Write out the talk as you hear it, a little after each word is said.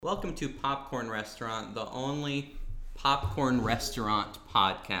Welcome to Popcorn Restaurant, the only popcorn restaurant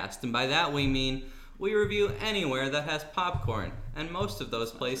podcast. And by that we mean we review anywhere that has popcorn. And most of those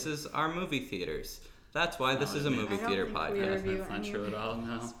places are movie theaters. That's why this is a movie theater podcast. That's not true at all,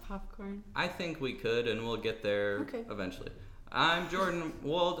 no. Popcorn. I think we could, and we'll get there eventually. I'm Jordan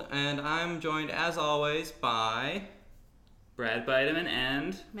Wold, and I'm joined as always by... Brad Bideman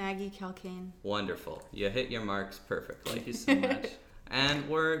and... Maggie Calcane. Wonderful. You hit your marks perfectly. Thank you so much. And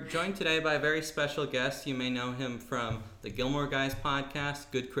we're joined today by a very special guest. You may know him from the Gilmore Guys podcast,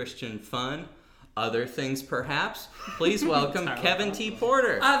 Good Christian Fun, other things perhaps. Please welcome Kevin T.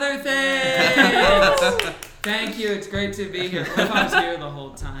 Porter. Other things! Thank you, it's great to be here. What if I was here the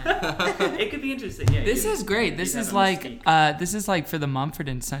whole time? It could be interesting, yeah. This is great. This is like for the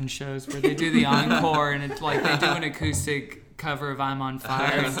Mumford & Sons shows where they do the encore and it's like they do an acoustic cover of I'm on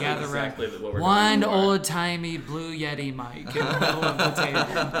Fire and gather exactly what we're one old-timey Blue Yeti mic in the middle of the table.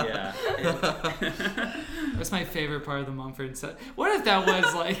 Yeah. That's my favorite part of the Mumford & Sons. What if that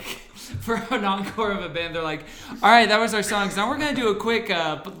was like, for an encore of a band, they're like, all right, that was our songs. Now we're going to do a quick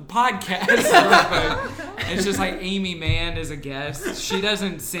podcast. It's just like Amy Mann as a guest. She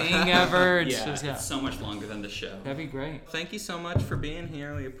doesn't sing ever. It's so much longer than the show. That'd be great. Thank you so much for being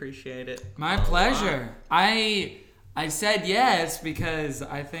here. We appreciate it. My pleasure. I said yes because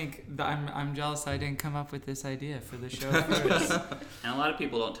I think I'm jealous I didn't come up with this idea for the show first. And a lot of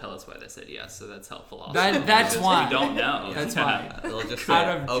people don't tell us why they said yes, so that's helpful also. That's why. We don't know. That's why. They'll just say,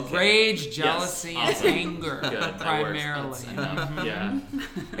 Out of rage, jealousy, Yes. and anger, Good. primarily. That's enough. Yeah.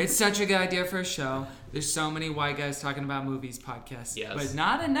 It's such a good idea for a show. There's so many white guys talking about movies podcasts, Yes. but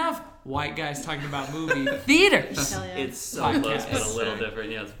not enough white guys talking about movie theaters. Hell yeah. It's so Podcast. close, but a little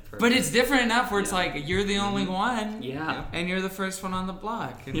different. Yeah, it's perfect. But it's different enough where it's like you're the only one, Yeah. and you're the first one on the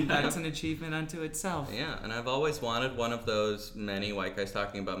block, and that's an achievement unto itself. Yeah, and I've always wanted one of those many white guys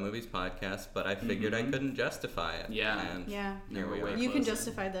talking about movies podcasts, but I figured I couldn't justify it. Yeah. And Yeah. here we We're are. way You can closer.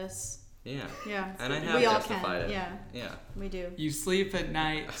 justify this. Yeah. Yeah. And I have we all justified can. it. Yeah. Yeah. We do. You sleep at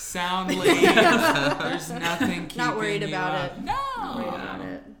night soundly. There's nothing keeping Not worried you about up. it. No. Not worried about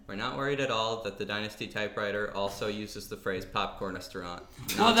it. We're not worried at all that the Dynasty typewriter also uses the phrase popcorn restaurant.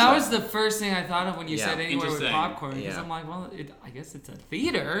 Well, that was the first thing I thought of when you Yeah. said anywhere with Interesting. popcorn. Because Yeah. I'm like, well, I guess it's a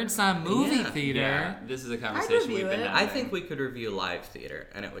theater. It's not a movie Yeah. theater. Yeah. This is a conversation review we've been it. having. I think we could review live theater,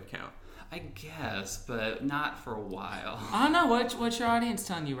 and it would count. I guess, but not for a while. I don't know. What's your audience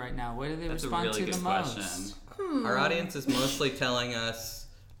telling you right now? What do they That's a respond really to good the question. most? Our audience is mostly telling us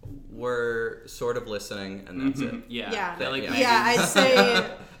we're sort of listening, and that's it. Yeah. Yeah. They like Yeah. Maggie. Yeah, I'd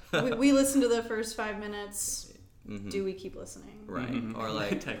say we listen to the first 5 minutes. Mhm. Do we keep listening? Right. Mhm. Or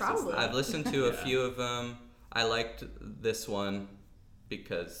like, Text us Probably. that. I've listened to a Yeah. few of them. I liked this one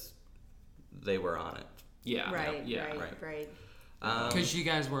because they were on it. Yeah. Right. Yeah. Right. Because you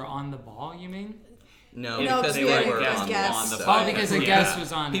guys were on the ball, you mean? No, Yeah, because they they were were guests. on Guests. the Oh, because a Yeah. guest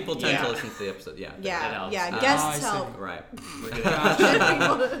was on. People tend Yeah. to listen to the episode. Yeah. That Yeah. helps. Yeah. Oh, Guests I see. help. Right. Get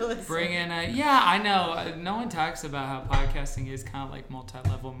people to listen. Bring in I know. No one talks about how podcasting is kind of like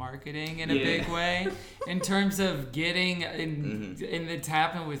multi-level marketing in a Yeah. big way, in terms of getting and it's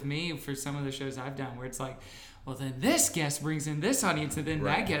happened with me for some of the shows I've done where it's like, well, then this guest brings in this audience, and then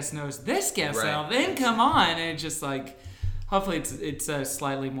Right. that guest knows this guest, Right. now then come on, and it's just like, hopefully it's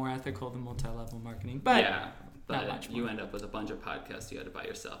slightly more ethical than multi-level marketing, but Yeah. not But much more. you end up with a bunch of podcasts you had to buy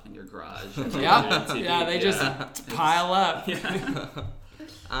yourself in your garage. Yeah, they just pile up.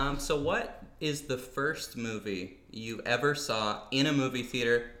 So what is the first movie you ever saw in a movie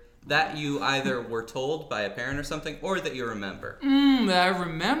theater that you either were told by a parent or something, or that you remember? I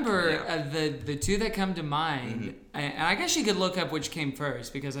remember Yeah. the two that come to mind, and I guess you could look up which came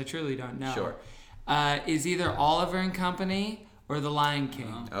first because I truly don't know. Sure. Is either Oliver and Company or The Lion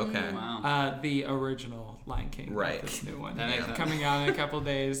King. Okay. Wow. The original Lion King, not Right. this new one. That makes sense. Coming out in a couple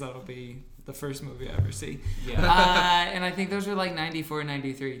days, that'll be the first movie I ever see. Yeah. And I think those were like 94,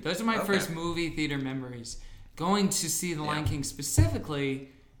 93. Those are my Okay. first movie theater memories. Going to see The Lion Yeah. King specifically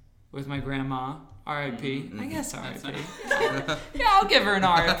with my grandma, R.I.P. I guess R.I.P. Yeah, I'll give her an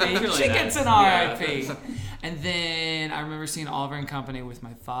R.I.P. Really She nice. gets an Yeah. R.I.P. And then I remember seeing Oliver and Company with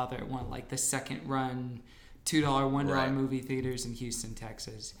my father at one like the second run $2, $1 Right. movie theaters in Houston,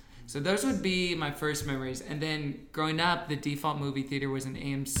 Texas. So those would be my first memories. And then growing up, the default movie theater was an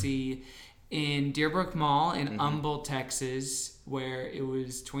AMC in Deerbrook Mall in Humble, Texas, where it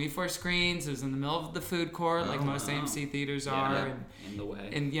was 24 screens. It was in the middle of the food court, like most wow. AMC theaters Yeah. are. In the way.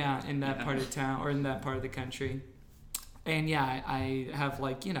 In that part of town or in that part of the country. And yeah, I have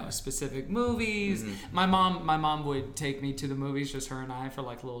like, specific movies. Mm-hmm. My mom would take me to the movies, just her and I, for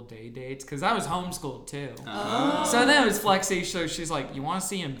like little day dates, because I was homeschooled too. So then it was flexy. So she's like, "You want to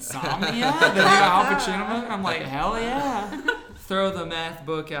see Insomnia, the new Al Pacino movie?" I'm like, "Hell yeah!" Throw the math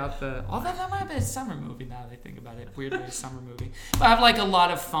book out the. Although that might have been a summer movie now that I think about it. Weirdly, a summer movie. But I have like a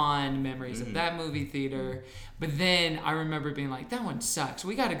lot of fond memories of that movie theater. But then I remember being like, "That one sucks.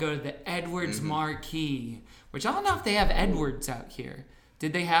 We got to go to the Edwards Marquee." Which I don't know if they have Edwards out here.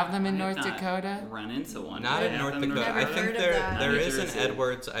 Did they have them in North Dakota? Run into one. Not in North Dakota. I think there is an Jersey.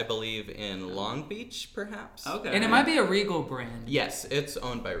 Edwards, I believe, in Long Beach, perhaps. Okay. And it might be a Regal brand. Yes, it's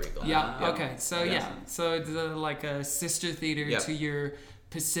owned by Regal. Yeah. Yeah. Okay. So Yeah. So it's like a sister theater Yep. to your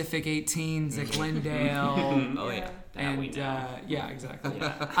Pacific 18s at Glendale. Oh yeah. That we And know. yeah, exactly.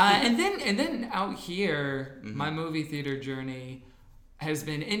 Yeah. And then out here, my movie theater journey has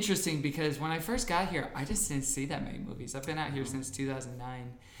been interesting because when I first got here, I just didn't see that many movies. I've been out here since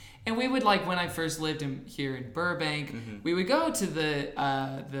 2009. And we would, like, when I first lived here in Burbank, we would go to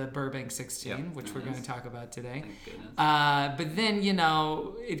the Burbank 16, Yep. which we're going to talk about today. Thank goodness. But then,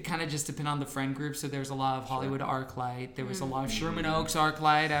 it kind of just depended on the friend group. So there was a lot of Hollywood ArcLight. There was a lot of Sherman Oaks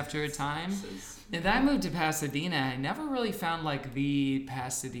ArcLight after a time. This is- And then I moved to Pasadena. I never really found like the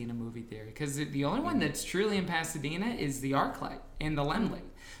Pasadena movie theater because the only one that's truly in Pasadena is the ArcLight and the Lemley.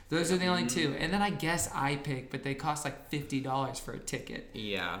 Those are the only two. And then I guess iPic, but they cost like $50 for a ticket.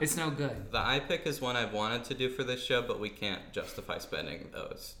 Yeah. It's no good. The iPic is one I've wanted to do for this show, but we can't justify spending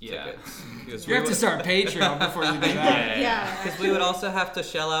those Yeah. tickets. Because You have to start Patreon before you do that. Yeah. Because we would also have to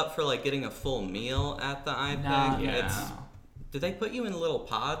shell out for like getting a full meal at the iPic. No, Yeah. Do they put you in little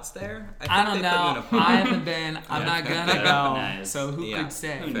pods there? I think don't they put you in a know. pod. I haven't been. I'm not gonna go. Nice. So who Yeah. could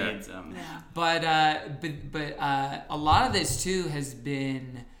say? Who Fair. needs them? But a lot of this too has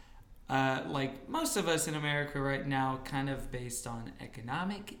been like most of us in America right now, kind of based on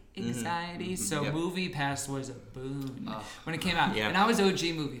economic anxiety. So Yep. MoviePass was a boon when it came out. Yeah. And I was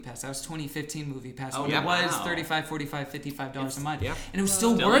OG MoviePass. I was 2015 MoviePass. Oh, when yeah. it was Wow. $35, $45, $55 a month. Yeah. And it was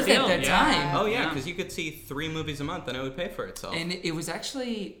still Still a worth it deal, at that yeah. time. Oh yeah, Yeah. because you could see 3 movies a month and it would pay for itself. And it was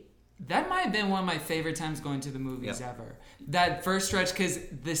actually, that might have been one of my favorite times going to the movies Yep. ever. That first stretch, because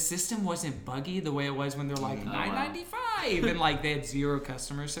the system wasn't buggy the way it was when they're like wow. $9.95 and like they had zero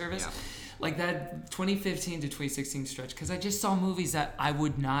customer service. Yeah. Like that 2015 to 2016 stretch, because I just saw movies that I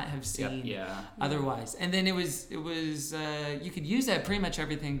would not have seen Yeah. otherwise. And then it was you could use that pretty much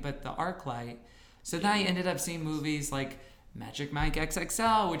everything but the ArcLight. So then I ended up seeing movies like Magic Mike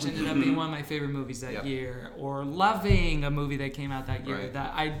XXL, which ended up being one of my favorite movies that Yep. year, or Loving, a movie that came out that year Right.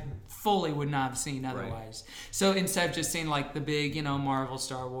 that I fully would not have seen otherwise. So instead of just seeing like the big, Marvel,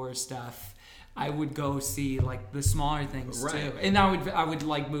 Star Wars stuff, I would go see like the smaller things Right. too. And I would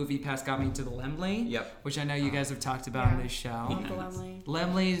like MoviePass got me to the Lemley, Yep. which I know you guys have talked about on Yeah. this show. Uncle Emily.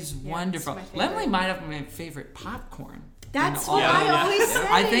 Lemley's Yeah, wonderful. it's my favorite. Lemley might have been my favorite popcorn. That's in all what of I it. always say.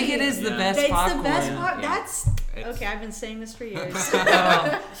 I think it is the Yeah. best It's popcorn. the best Yeah. part. That's It's- okay. I've been saying this for years.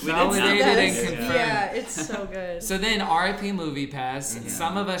 Validated and It's the best. confirmed. Yeah, it's so good. So then RIP MoviePass.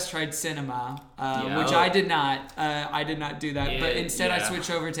 Some of us tried cinema, Yeah. which I did not. I did not do that. But Yeah, instead I yeah. switched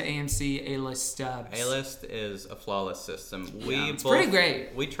over to AMC A-List stubs. A-List is a flawless system. It's pretty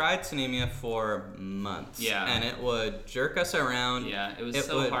great. We tried Cinemia for months. Yeah. And it would jerk us around. Yeah, it was It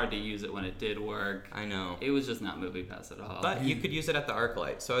so would- hard to use it when it did work. I know. It was just not MoviePass at all. But you could use it at the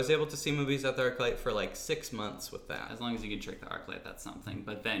ArcLight. So I was able to see movies at the ArcLight for like 6 months with that. as long as you could trick the ArcLight, that's something.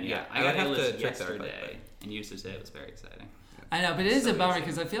 But then, Yeah, I I got would have to A-List trick the ArcLight, yesterday, and used it today. It was very exciting. I know, but it is So a bummer easy.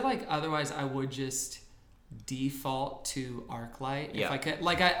 because I feel like otherwise I would just default to ArcLight if Yeah. I could.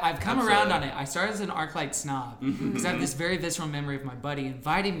 Like I've come around Absolutely. on it. I started as an ArcLight snob because I have this very visceral memory of my buddy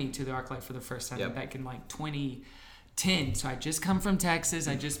inviting me to the ArcLight for the first time Yep. back in like 2010. So I just come from Texas.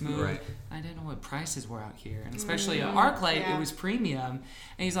 I just moved. Right. I didn't know what prices were out here, and especially at ArcLight, yeah. it was premium.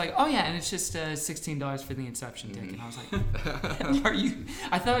 And he's like, "Oh yeah, and it's just $16 for the Inception ticket." And I was like, "Are you?"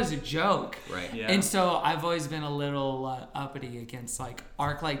 I thought it was a joke. Right. Yeah. And so I've always been a little uppity against like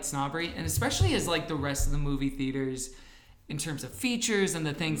ArcLight snobbery, and especially as like the rest of the movie theaters, in terms of features and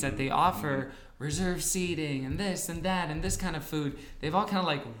the things that they offer, reserved seating and this and that and this kind of food, they've all kind of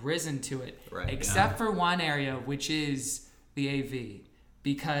like risen to it, Right, except for one area, which is the AV.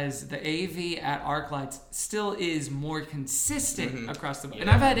 Because the AV at ArcLights still is more consistent across the board. And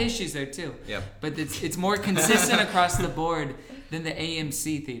Yeah. I've had issues there too. Yep. But it's more consistent across the board than the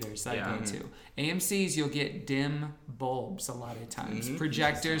AMC theaters that I Yeah. go to. AMC's, you'll get dim bulbs a lot of times.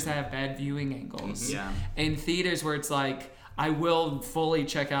 Projectors that have bad viewing angles. Yeah. And theaters where it's like, I will fully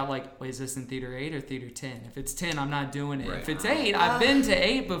check out like, wait, is this in theater 8 or theater 10? If it's 10, I'm not doing it. Right. If it's 8, I've been to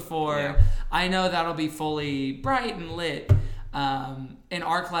 8 before. Yeah. I know that'll be fully bright and lit. In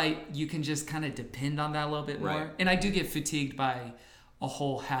ArcLight, you can just kind of depend on that a little bit more. Right. And I do get fatigued by a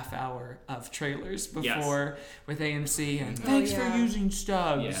whole half hour of trailers before with AMC and thanks for using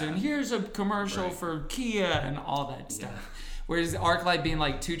stubs and here's a commercial for Kia and all that stuff. Whereas ArcLight being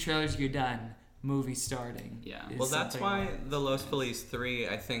like 2 trailers, you're done. Movie starting. Yeah. Well, that's why the Los Feliz 3,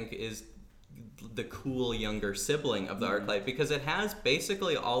 I think, is the cool younger sibling of the ArcLight, because it has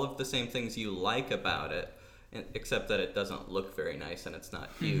basically all of the same things you like about it, except that it doesn't look very nice and it's not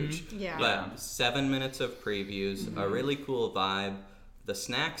huge. Yeah. But 7 minutes of previews, a really cool vibe. The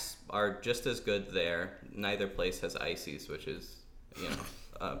snacks are just as good there. Neither place has ices, which is,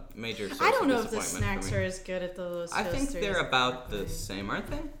 a major source I don't know of if the disappointment snacks for me. are as good at the Los I think Feliz they're as about the ArcLight. same, aren't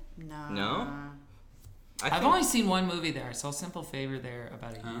they? No. No? I've only seen one movie there. I saw Simple Favor there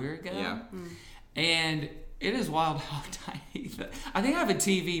about a year ago. Yeah. And it is wild how tiny. I think I have a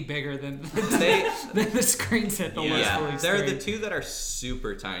TV bigger than the screens at the Los Yeah, Feliz they're 3. the 2 that are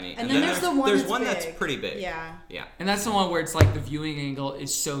super tiny. And then there's the one there's that's one big. that's pretty big. Yeah. Yeah. And that's the one where it's like the viewing angle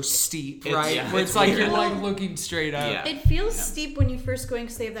is so steep, It's- right? yeah, where it's it's like weird. you're like looking straight up. Yeah. It feels steep when you first go in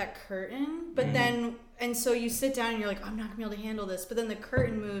because they have that curtain, but then, and so you sit down and you're like, I'm not gonna be able to handle this. But then the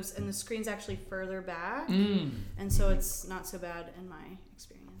curtain moves and the screen's actually further back, and so it's not so bad in my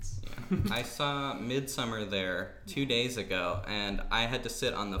experience. Yeah. I saw Midsummer there 2 days ago, and I had to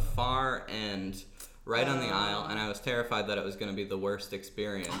sit on the far end, right on the aisle, and I was terrified that it was going to be the worst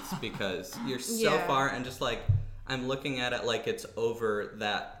experience because you're so Yeah. far, and just like I'm looking at it like it's over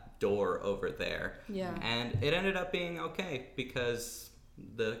that door over there. Yeah. And it ended up being okay because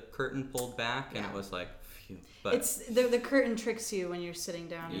the curtain pulled back, and it was like, phew. But It's the curtain tricks you when you're sitting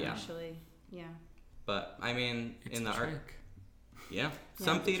down Yeah. initially. Yeah. but I mean, It's in the a art. trick. Yeah.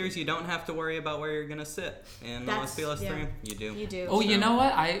 Some theaters you don't have to worry about where you're gonna sit. In the Los That's- Feliz yeah. 3, you do. You do. Oh, you So- know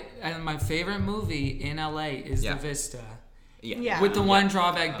what? And my favorite movie in LA is Yeah. The Vista. Yeah. Yeah. With the one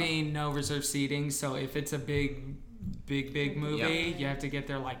drawback being no reserved seating, so if it's a big movie, you have to get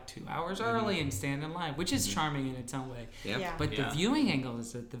there like 2 hours early and stand in line, which is charming in its own way. Yeah. Yeah. But the Yeah. viewing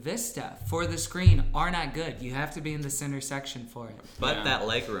angles at the Vista for the screen are not good. You have to be in the center section for it. But Yeah. that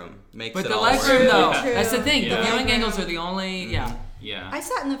leg room makes But it the all leg work. room, though, Yeah. that's the thing. Yeah. The viewing Leg angles room. are the only, yeah. Yeah. I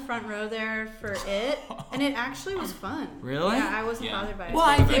sat in the front row there for it, and it actually was fun. Really? Yeah, I wasn't Yeah. bothered by it. Well,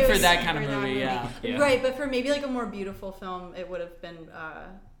 I It think for was that kind of for that movie, yeah. Yeah. Right, but for maybe like a more beautiful film, it would have been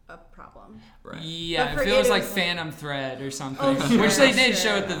a problem. Right. Yeah, But for if it was it, it like was like- Phantom Thread or something, Oh, sure, which they did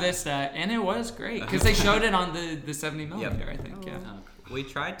sure. show at the Vista, and it was great because they showed it on the 70 millimeter, I think. Yeah. Oh, We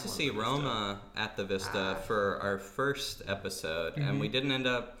tried to see Roma at the Vista for our first episode, and we didn't end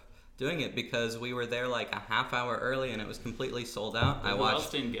up doing it because we were there like a half hour early and it was completely sold out. I Who else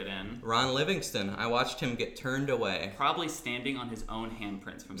watched didn't get in? Ron Livingston. I watched him get turned away. Probably standing on his own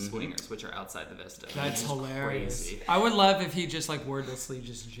handprints from Swingers, which are outside the Vista. That's It's hilarious. Crazy. I would love if he just like wordlessly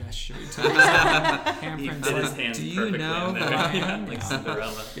just gestured to his handprints. He fit his Like, hands do you perfectly know in who there. I Yeah, am? like Yeah.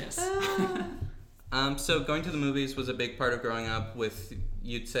 Cinderella. Yes. So going to the movies was a big part of growing up with,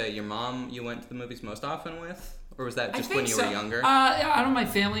 you'd say, your mom you went to the movies most often with? Or was that just when you were younger? Out of my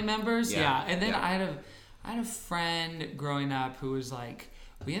family members, Yeah. yeah. And then Yeah. I had a friend growing up who was like,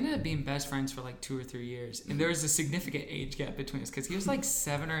 we ended up being best friends for like 2 or 3 years, and there was a significant age gap between us because he was like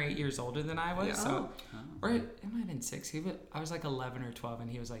 7 or 8 years older than I was. Yeah. So, or it might have been 6. I was like 11 or 12,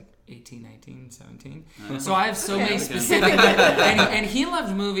 and he was like 18, 19, 17. So I have so many specific. and he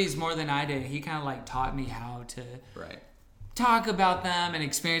loved movies more than I did. He kind of like taught me how to Right. talk about them and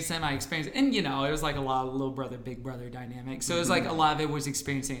experience them. I experienced, and you know, it was like a lot of little brother, big brother dynamic. So it was like a lot of it was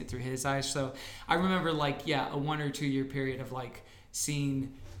experiencing it through his eyes. So I remember like, a 1 or 2 year period of like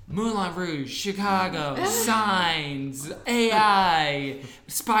seeing Moulin Rouge, Chicago, Signs, AI,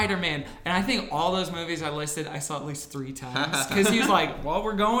 Spider-Man. And I think all those movies I listed, I saw at least 3 times because he was like, well,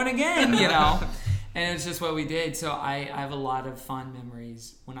 we're going again, you know? And it's just what we did. So I have a lot of fond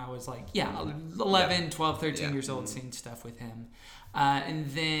memories when I was like, 11, 12, 13 Yeah. years old, seeing stuff with him. And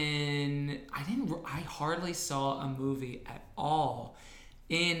then I hardly saw a movie at all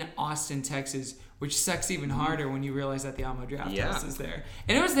in Austin, Texas, which sucks even harder when you realize that the Alamo Draft Yeah. House is there.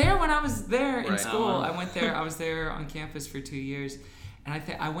 And it was there when I was there in Right. school. I went there. I was there on campus for 2 years, and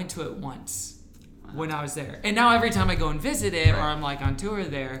I went to it once when I was there. And now every time I go and visit it, or I'm like on tour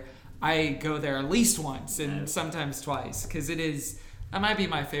there, I go there at least once and sometimes twice because that might be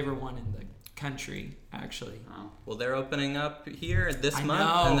my favorite one in the country, actually. Well, they're opening up here this I month,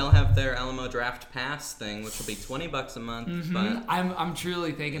 know. and they'll have their Alamo Draft Pass thing, which will be $20 a month. But I'm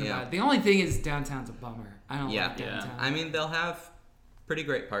truly thinking Yeah. about it. The only thing is downtown's a bummer. I don't Yeah. like downtown. I mean, they'll have pretty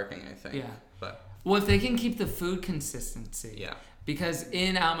great parking, I think. Yeah. But Well, if they can keep the food consistency. yeah. Because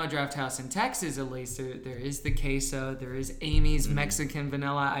in Alamo Drafthouse in Texas, at least, there is the queso, there is Amy's Mexican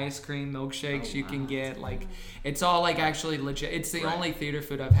vanilla ice cream milkshakes you can get. Like, it's all like actually legit. It's the only theater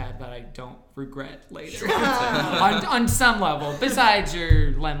food I've had that I don't regret later on some level, besides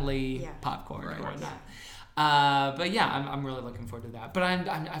your Lemley popcorn or whatnot. But yeah, I'm really looking forward to that. But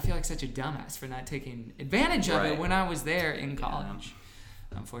I feel like such a dumbass for not taking advantage of it when I was there in college,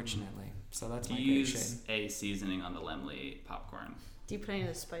 unfortunately. So that's my great shame. Do you use a seasoning on the Lemley popcorn? Do you put any of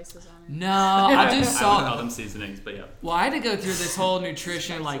the spices on it? No, I just I would saw. call them seasonings, but yeah. Well, I had to go through this whole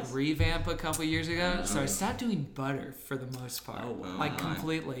nutrition revamp a couple years ago, so I stopped doing butter for the most part,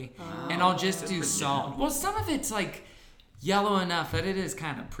 completely, and I'll just do salt. Well, some of it's like yellow enough that it is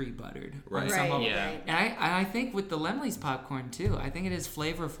kind of pre-buttered. Right. Yeah. And I think with the Lemley's popcorn too, I think it is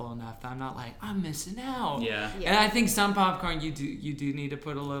flavorful enough that I'm not like, I'm missing out. Yeah. And I think some popcorn you do need to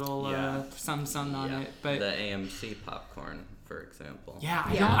put a little some on it. But the AMC popcorn, for example. yeah,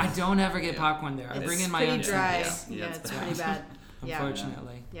 I don't ever get popcorn there. I bring in my own. Pretty dry. Yeah, It's pretty bad.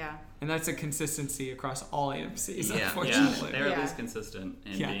 Unfortunately. Yeah. And that's a consistency across all AMCs, Yeah. unfortunately. They're at least consistent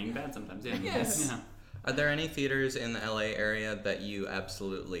in being bad sometimes. Yeah. Yes. Yeah. Are there any theaters in the LA area that you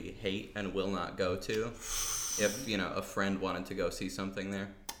absolutely hate and will not go to? If, a friend wanted to go see something there?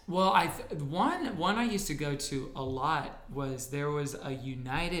 Well, one I used to go to a lot there was a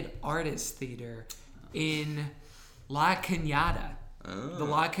United Artists Theater in La Cañada. Oh. The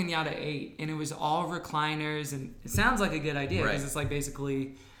La Cañada 8. And it was all recliners, and it sounds like a good idea because it's like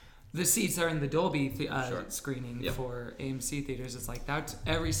basically the seats are in the Dolby screening for AMC theaters. It's like that's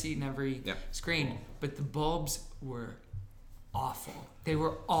every seat and every screen. But the bulbs were awful. They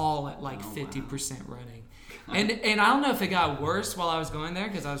were all at 50% running. And I don't know if it got worse while I was going there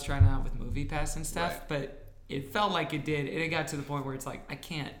because I was trying it out with MoviePass and stuff, but it felt like it did. And it got to the point where it's like, I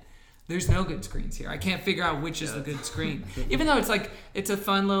can't. There's no good screens here. I can't figure out which is the good screen. Even though it's a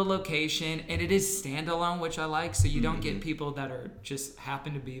fun little location and it is standalone, which I like. So you don't get people that are just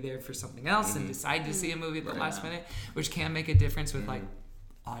happen to be there for something else and decide to see a movie at the last minute, which can make a difference with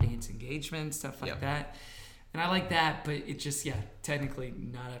audience engagement, stuff like that. And I like that, but it just, technically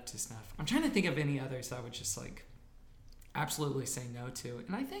not up to snuff. I'm trying to think of any others that I would just absolutely say no to.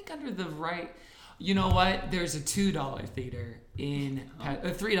 And I think under the right... You know what? There's a $2 theater a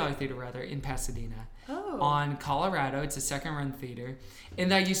 $3 theater rather in Pasadena on Colorado. It's a second run theater,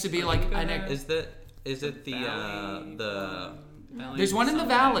 and that used to be Is it the There's one in the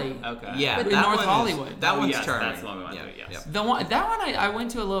Valley. Okay. Yeah, in North Hollywood. That one's yes, charming. That's the one we went to. Yes. That one I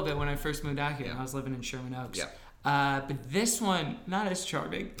went to a little bit when I first moved out here. And I was living in Sherman Oaks. Yeah. But this one, not as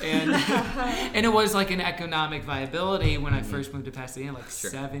charming. And and it was an economic viability when I first moved to Pasadena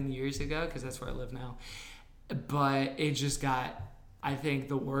 7 years ago, because that's where I live now. But it just I think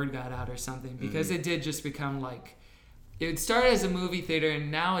the word got out or something, because it did just become it started as a movie theater,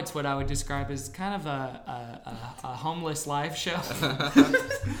 and now it's what I would describe as kind of a homeless live show.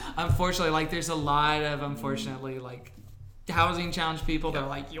 Unfortunately, there's a lot of, housing challenged people that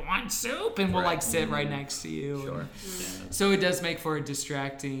are you want soup, and we'll sit right next to you. Sure. So it does make for a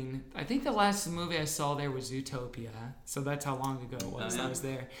distracting. I think the last movie I saw there was Zootopia, so that's how long ago it was I was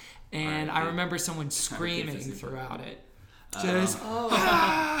there, and I remember someone screaming throughout it. Just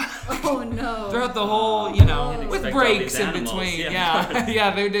oh no! Throughout the whole, with breaks in between.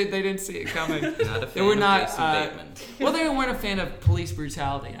 They didn't see it coming. Not a fan they were not. of Jason Bateman. Well, they weren't a fan of police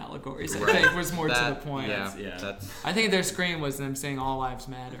brutality allegories. I think was more to the point. I think their scream was them saying "All Lives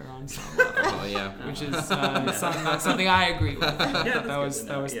Matter" on some level. Oh yeah, which is something I agree with. That was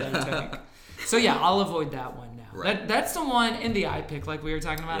their take. So I'll avoid that one now. Right. That's the one in the eye pick, like we were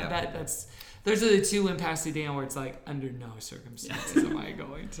talking about. That's. Those are the two in Pasadena where it's under no circumstances am I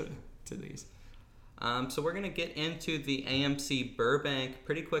going to these. So we're going to get into the AMC Burbank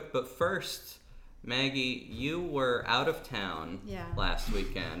pretty quick, but first, Maggie, you were out of town last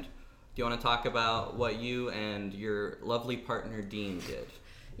weekend. Do you want to talk about what you and your lovely partner Dean did?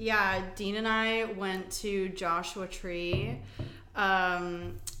 Yeah, Dean and I went to Joshua Tree.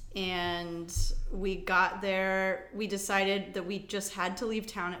 And we got there, we decided that we just had to leave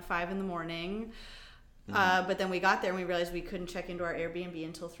town at 5 a.m. But then we got there and we realized we couldn't check into our Airbnb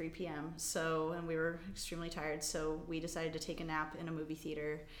until 3 p.m. And we were extremely tired. So we decided to take a nap in a movie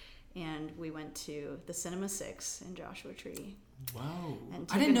theater, and we went to the Cinema 6 in Joshua Tree. Whoa.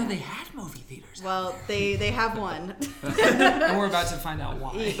 I didn't know they had movie theaters. Well, they have one. And we're about to find out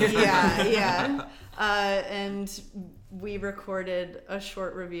why. Yeah. And we recorded a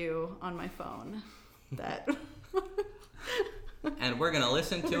short review on my phone that and we're gonna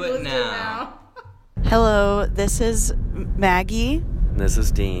listen to it now. Hello, this is Maggie This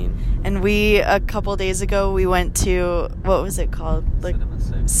is Dean. And a couple days ago, we went to, what was it called?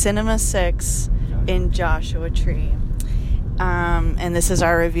 Cinema 6 in Joshua Tree. And this is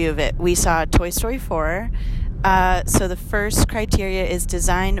our review of it. We saw Toy Story 4. So the first criteria is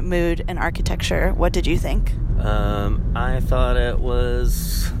design, mood, and architecture. What did you think? I thought it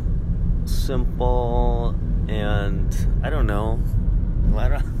was simple and I don't know.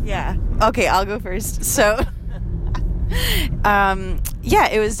 Yeah. Okay, I'll go first. So, yeah,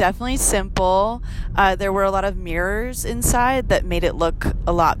 it was definitely simple. There were a lot of mirrors inside that made it look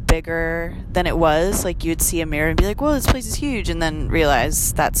a lot bigger than it was. Like, you'd see a mirror and be like, whoa, this place is huge, and then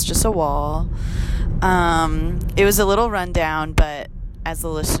realize that's just a wall. It was a little rundown, but as the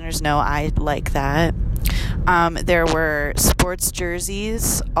listeners know, I like that. There were sports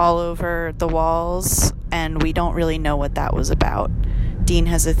jerseys all over the walls, and we don't really know what that was about. Dean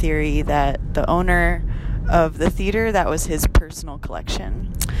has a theory that the owner of the theater, that was his personal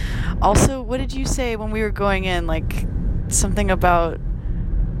collection. Also, what did you say when we were going in? Like, something about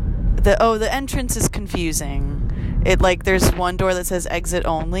the entrance is confusing. It, like, there's one door that says exit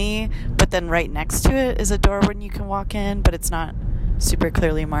only, but then right next to it is a door when you can walk in, but it's not super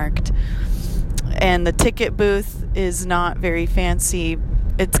clearly marked. And the ticket booth is not very fancy.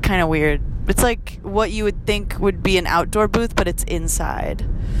 It's kind of weird. It's like what you would think would be an outdoor booth, but it's inside.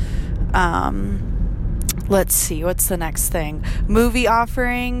 Let's see, what's the next thing? Movie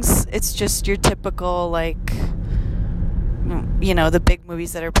offerings. It's just your typical, like, you know, the big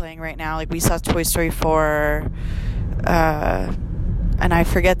movies that are playing right now. Like, we saw Toy Story 4, and I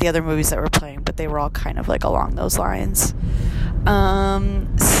forget the other movies that were playing, but they were all kind of like along those lines.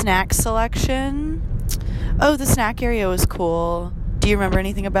 Snack selection. Oh, the snack area was cool. Do you remember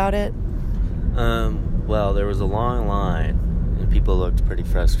anything about it? Well, there was a long line, and people looked pretty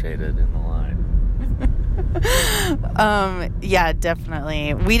frustrated in the line. Yeah,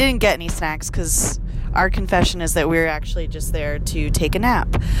 definitely. We didn't get any snacks because our confession is that we were actually just there to take a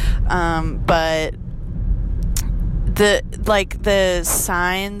nap. But the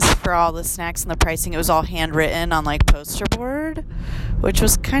signs for all the snacks and the pricing, it was all handwritten on like poster board, which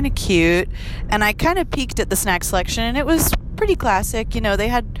was kind of cute. And I kind of peeked at the snack selection, and it was pretty classic. You know, they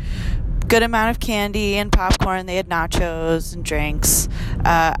had good amount of candy and popcorn. They had nachos and drinks.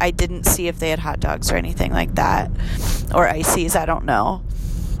 I didn't see if they had hot dogs or anything like that, or ices. I don't know.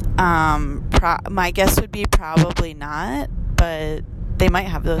 My guess would be probably not, but they might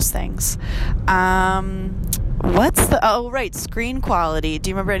have those things. Screen quality. Do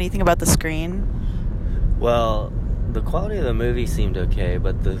you remember anything about the screen? Well, the quality of the movie seemed okay,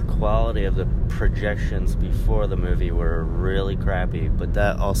 but the quality of the projections before the movie were really crappy, but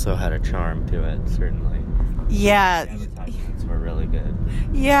that also had a charm to it, certainly. Yeah. The advertisements were really good.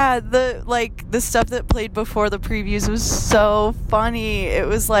 Yeah, the stuff that played before the previews was so funny. It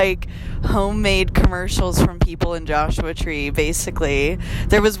was like homemade commercials from people in Joshua Tree, basically.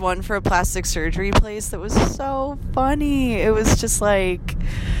 There was one for a plastic surgery place that was so funny. It was just like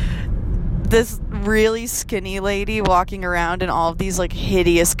this really skinny lady walking around and all of these like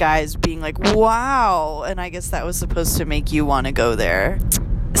hideous guys being like, wow. And I guess that was supposed to make you want to go there.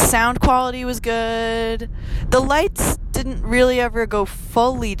 Sound quality was good. The lights didn't really ever go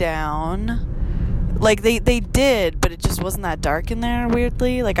fully down. Like, they did, but it just wasn't that dark in there,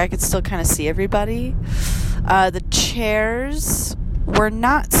 weirdly. Like, I could still kind of see everybody. The chairs were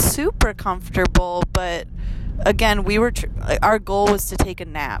not super comfortable, but again, our goal was to take a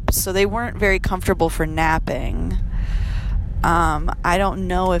nap, so they weren't very comfortable for napping. I don't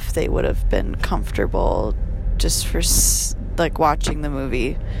know if they would have been comfortable just for like watching the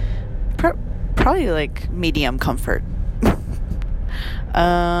movie. Probably like medium comfort.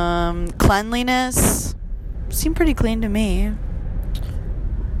 Cleanliness seemed pretty clean to me.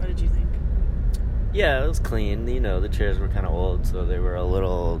 What did you think? Yeah, it was clean. You know, the chairs were kind of old, so they were a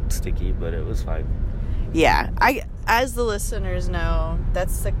little sticky, but it was fine. Yeah, as the listeners know,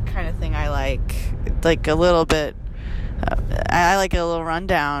 that's the kind of thing I like a little bit. I like a little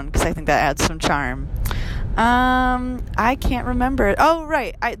rundown because I think that adds some charm. I can't remember it. Oh,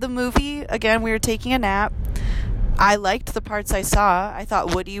 right. The movie, again, we were taking a nap. I liked the parts I saw. I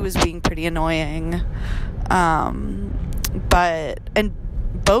thought Woody was being pretty annoying. And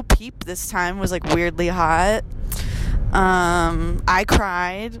Bo Peep this time was like weirdly hot. I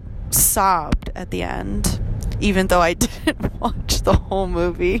cried, sobbed at the end, even though I didn't watch the whole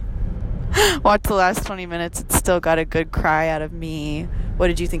movie. Watched the last 20 minutes. It still got a good cry out of me. What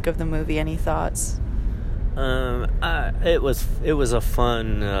did you think of the movie? Any thoughts? It was a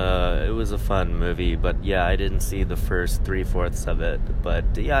fun movie, but yeah, I didn't see the first 3/4 of it, but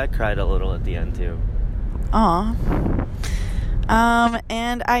yeah, I cried a little at the end too. Aw.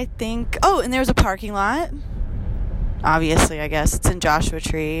 And I think, and there's a parking lot. Obviously, I guess it's in Joshua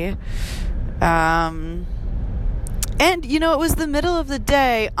Tree. And it was the middle of the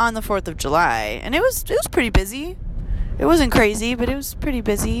day on the 4th of July, and it was pretty busy. It wasn't crazy, but it was pretty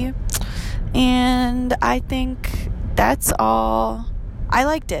busy. And I think that's all. I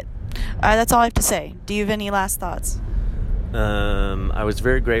liked it. That's all I have to say. Do you have any last thoughts? I was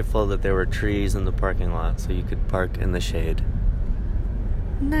very grateful that there were trees in the parking lot so you could park in the shade.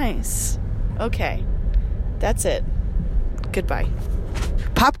 Nice. Okay. That's it. Goodbye.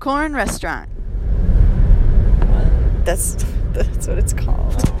 Popcorn Restaurant. What? That's what it's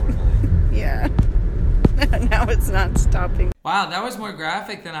called. Yeah. Now it's not stopping. Wow, that was more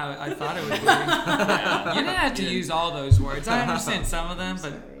graphic than I thought it would be. You didn't have to use all those words. I understand some of them,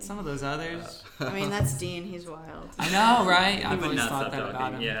 but some of those others. I mean, that's Dean. He's wild. I know, right? I've would always not thought stop that talking.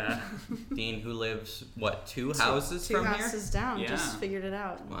 about him. Yeah. Dean, who lives, two houses Two from houses down. Yeah. Just figured it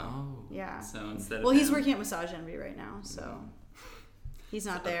out. here? Wow. Oh. Yeah. So instead Well, of he's him, working at Massage Envy right now, so he's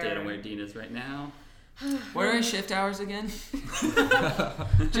not there. update on where Dean is right now. What are his shift hours again?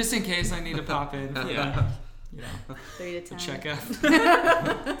 Just in case I need to pop in. Yeah. 3 to 10. Check up. 3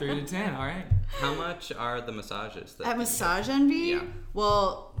 to 10, all right. How much are the massages? At Massage Envy? Yeah.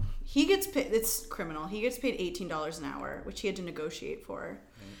 Well, he gets paid. It's criminal. He gets paid $18 an hour, which he had to negotiate for,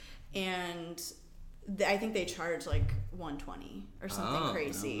 and I think they charge like $120 or something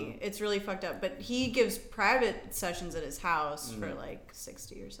crazy. It's really fucked up. But he gives private sessions at his house for like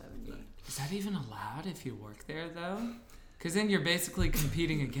 $60 or $70. Is that even allowed if you work there, though? Because then you're basically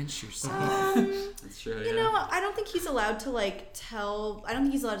competing against yourself. That's true. You know, I don't think he's allowed to I don't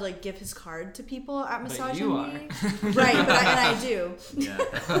think he's allowed to give his card to people at Massage you Envy. Right, and I do.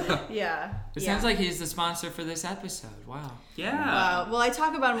 Yeah. Yeah. It sounds like he's the sponsor for this episode. Wow. Yeah. Well, I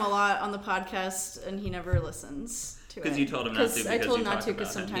talk about him a lot on the podcast, and he never listens to it. Because you told him not to. I told him you not talked to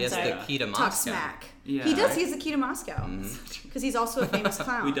because about him. He sometimes has I the key to talk Moscow. smack. Yeah. He does. Right. He has the key to Moscow because he's also a famous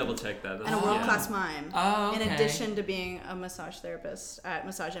clown. We double checked that. and a world-class mime. Oh, okay. In addition to being a massage therapist at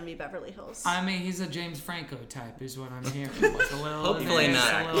Massage Envy Beverly Hills. I mean, he's a James Franco type, is what I'm hearing. Like a little, Hopefully this,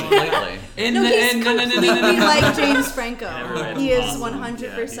 not a little- completely. In No, the he's end, completely like James Franco. In every way, He it's is awesome. 100%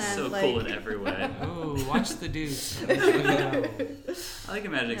 Yeah, he's so like. cool in every way. Oh, watch the Deuce. I like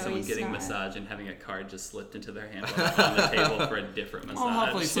imagining No, someone he's getting a not. massage and having a card just slipped into their hand while on the table for a different massage. Oh,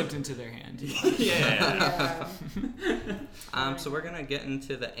 hopefully slipped into their hand. Yeah. So we're gonna get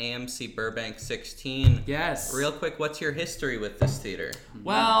into the AMC Burbank 16. Yes. Real quick, what's your history with this theater?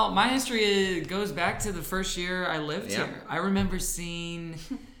 Well, my history goes back to the first year I lived Yeah. here. I remember seeing,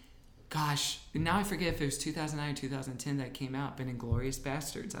 gosh, now I forget if it was 2009 or 2010 that came out, but Inglourious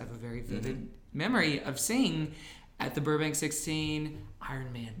Bastards. I have a very vivid memory of seeing at the Burbank 16,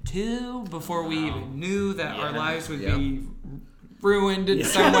 Iron Man 2, before we even knew that our Yeah. lives would Yeah. be ruined in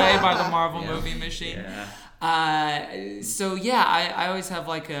some way by the Marvel Yeah. movie machine. Yeah. So yeah, I always have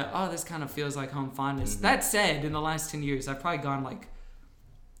like this kind of feels like home fondness. That said, in the last 10 years, I've probably gone like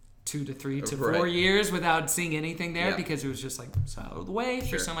 2 to 3 to 4 Right. years without seeing anything there Yeah. because it was just like so out of the way for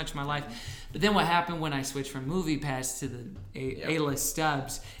Sure. so much of my life. But then what happened when I switched from MoviePass to the A-list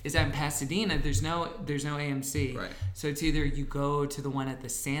stubs is that in Pasadena there's no AMC. Right. So it's either you go to the one at the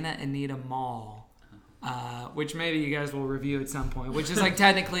Santa Anita Mall. Which maybe you guys will review at some point, which is like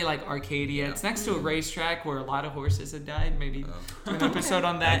technically like Arcadia. It's next to a racetrack where a lot of horses had died. Maybe do an episode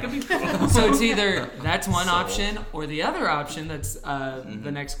on that. So it's either that's one option, or the other option that's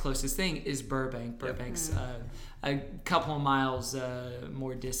the next closest thing is Burbank. Burbank's a couple of miles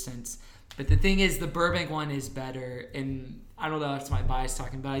more distance. But the thing is, the Burbank one is better, and I don't know if it's my bias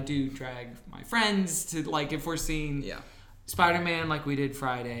talking, but I do drag my friends to, like, if we're seeing Spider-Man like we did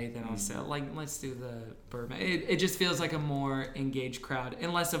Friday, then I'll say, like, let's do the Burbank. It just feels like a more engaged crowd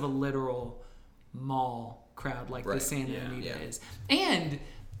and less of a literal mall crowd like the Santa Anita is. And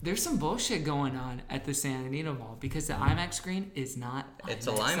there's some bullshit going on at the Santa Anita Mall because the IMAX screen is not It's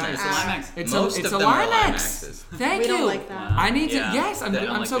a IMAX. Limax. It's a Limax. It's Most a of them are Limax. Limaxes. Thank We you. don't like that. I need to. Yeah. Yes, I'm They don't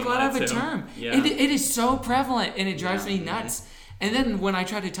I'm like so being glad I have lied a to. term. Yeah. It is so prevalent and it drives me nuts. And then when I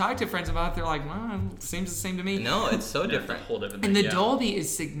try to talk to friends about it, they're like, well, it seems the same to me. No, it's so That's a different. whole different And thing. the Dolby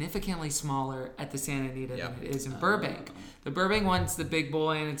is significantly smaller at the Santa Anita than it is in Burbank. The Burbank one's the big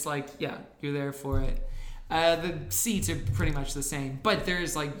boy, and it's like, yeah, you're there for it. The seats are pretty much the same, but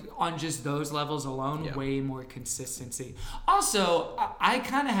there's like on just those levels alone, way more consistency. Also, I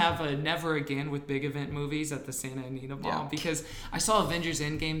kind of have a never again with big event movies at the Santa Anita Mall because I saw Avengers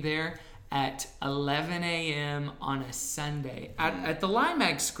Endgame there at 11 a.m. on a Sunday at the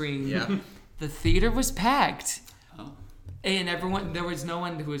Limax screen. Yeah. The theater was packed. Oh. And there was no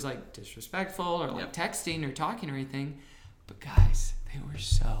one who was like disrespectful or like texting or talking or anything. But guys, they were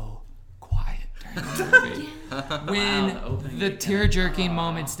so quiet during the movie. When the opening the again. tear-jerking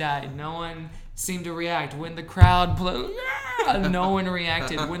moments died, no one seemed to react. When the crowd blew, no one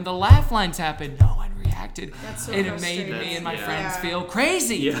reacted. When the laugh lines happened, no one reacted. That's so It made frustrating. me and my Yeah. friends Yeah. feel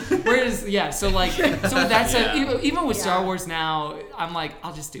crazy. Yeah. Whereas, so that's Yeah. even with Star Yeah. Wars now, I'm like,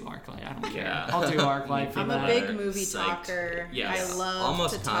 I'll just do ArcLight. I don't care. Yeah. I'll do ArcLight for I'm that. a big movie Psyched. talker. Yes. I love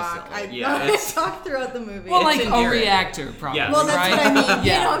Almost to talk. constantly. Yeah, I it's- talk throughout the movie. Well, It's like a endearing. reactor, probably. Yeah. Well, that's right? what I mean.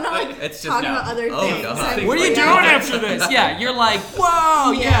 Yeah. You know, not like It's just talking no. about other Oh, things. God. I'm What are you like, doing after this? Yeah, you're like,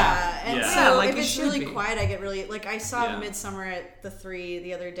 whoa, yeah. And Yeah. so Yeah, like if it it's should really be. quiet, I get really like I saw Yeah. Midsummer at the 3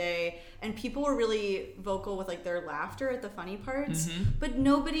 the other day, and people were really vocal with like their laughter at the funny parts, Mm-hmm. but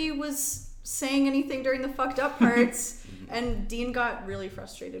nobody was saying anything during the fucked up parts. And Dean got really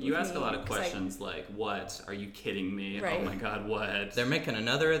frustrated. You with ask me a lot of 'cause I- questions like, "What? Are you kidding me? Right. Oh my God, what?" They're making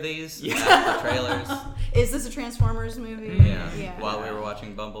another of these. Yeah. The trailers. Is this a Transformers movie? Yeah. While we were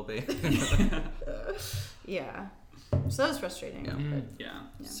watching Bumblebee. Yeah. So that was frustrating. Yeah. but- Yeah.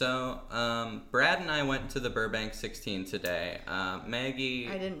 So, Brad and I went to the Burbank 16 today. Maggie,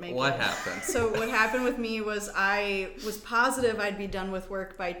 I didn't make what it. happened? So what happened with me was I was positive I'd be done with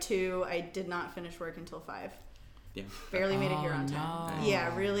work by 2. I did not finish work until 5. Yeah. Barely made it here Oh, on time. no.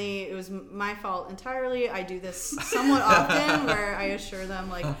 Yeah, really, it was my fault entirely. I do this somewhat often where I assure them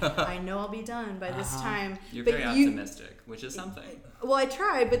like I know I'll be done by this time. You're but very you, optimistic, which is something. well, I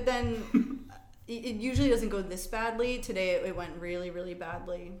try, but then it usually doesn't go this badly. Today it went really, really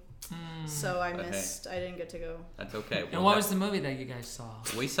badly. So I Okay. missed. I didn't get to go. That's okay. And what was the movie that you guys saw?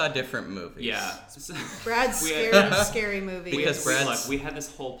 We saw different movies. Yeah. Brad's We- scared of scary movies. Because Brad's- Look, we had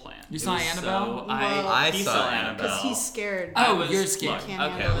this whole plan. You It saw was Annabelle? Well, I he saw saw Annabelle. Annabelle. because he's scared. Oh, I was- you're scared. Look, Can't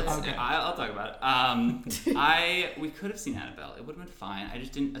okay, handle it. let's, Okay. I'll talk about it. We could have seen Annabelle. It would have been fine. I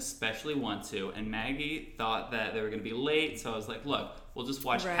just didn't especially want to. And Maggie thought that they were going to be late, so I was like, look, we'll just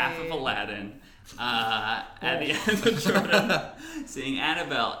watch half of Right. Aladdin at the end of Jordan seeing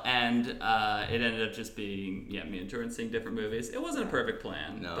Annabelle. And it ended up just being, me and Jordan seeing different movies. It wasn't a perfect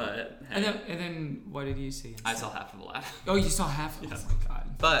plan, No. but And hey, then what did you see? I saw half of Aladdin. Oh, you saw half of it? Yes. Oh my god.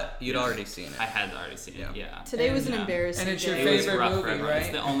 But you'd already seen it. I had already seen Yeah. it, yeah. Today was an Yeah. embarrassing And it's your day. It was favorite rough movie, for everyone. right?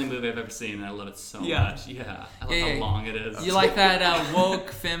 It's the only movie I've ever seen, and I love it so Yeah. much. Yeah, I love Yeah, yeah. how long it is. You like that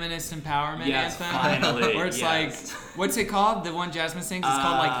woke feminist empowerment Yes, anthem? finally, Where it's yes. like, what's it called? The one Jasmine sings? It's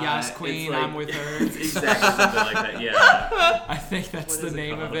called like Yas It's Queen, like- I'm with her. It's exactly something like that. Yeah. I think that's What the is it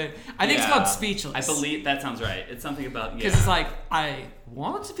name of called? it. I think it's Yeah. called Speechless. I believe that sounds right. It's something about Because it's like, I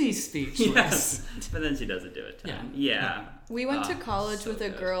want to be speechless. yes, but then she doesn't do it. Yeah. We went to Ah, college so with a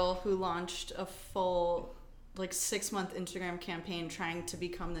good. girl who launched a full, 6-month Instagram campaign trying to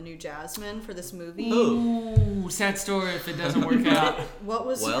become the new Jasmine for this movie. Ooh, sad story if it doesn't work out. What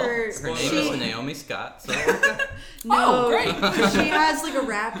was Well, her? her name she, is Naomi Scott. So no, Oh, great. she has like a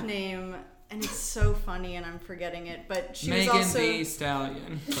rap name, and it's so funny, and I'm forgetting it. But she Megan was also Thee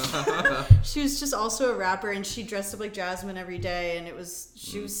Stallion. she was just also a rapper, and she dressed up like Jasmine every day, and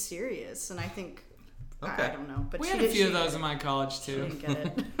she was serious, and I think. Okay. I don't know, but We she had a did- few she- of those in my college She too. didn't get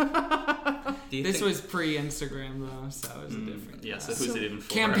it. do you This think, was pre-Instagram though, so it was a different. Yeah. So who's it even for?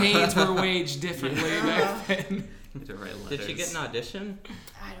 Campaigns were waged differently back then. To write did she get letters. an audition?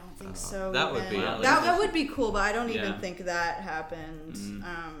 I don't think so. that would even. be Wow, that would be cool, but I don't even Yeah. think that happened.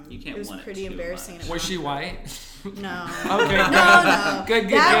 You can't it was want it pretty too embarrassing. much. and it Was she was- white? No. Okay, No. Good,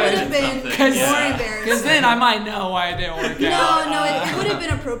 good, That good. would have been Something, more yeah. embarrassing. Because then I might know why it didn't work out. No, it would have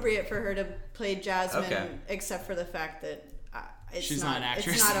been appropriate for her to play Jasmine, Okay. except for the fact that it's She's not an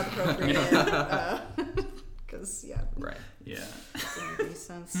actress. It's not appropriate. Because Right. Yeah. it doesn't make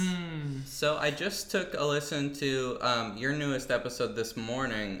sense. So I just took a listen to your newest episode this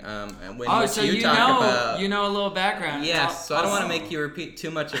morning. When Oh, which so you you talk know, about. you know a little background. Yes, so I don't want to Awesome. make you repeat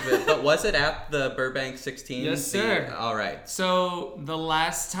too much of it, but was it at the Burbank 16? Yes, sir. All right. So the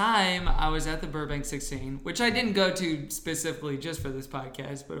last time I was at the Burbank 16, which I didn't go to specifically just for this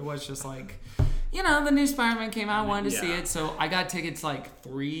podcast, but it was just like, the new Spider-Man came out, I wanted to see Yeah. it. So I got tickets like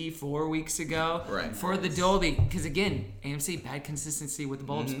 3-4 weeks ago Right. for the Dolby. Because again, AMC, bad consistency with the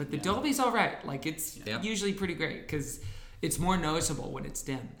bulbs, but the Dolby's all right. Like it's Yeah. usually pretty great because it's more noticeable when it's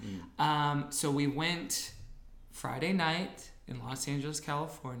dim. So we went Friday night in Los Angeles,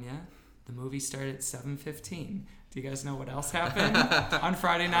 California. The movie started at 7:15. Do you guys know what else happened on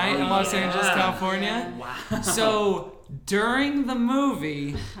Friday night in Los Angeles, California? Wow. So during the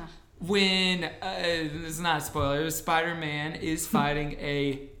movie, when this is not a spoiler, Spider-Man is fighting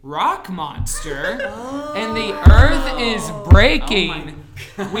a rock monster, and the Earth is breaking.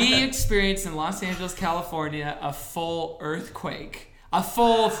 We experienced in Los Angeles, California, a full earthquake, a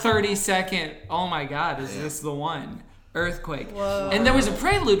full 30-second. Oh my God, is this the one? earthquake. Whoa. And there was a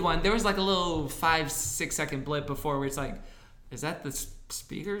prelude one. There was like a little 5-6 second blip before where it's like, is that the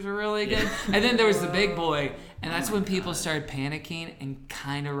speakers are really good? And then there was the big boy, and that's when people started panicking and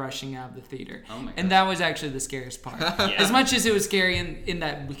kind of rushing out of the theater. Oh my God. And that was actually the scariest part. As much as it was scary in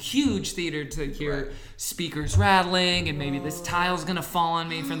that huge theater to hear speakers rattling and maybe this tile's gonna fall on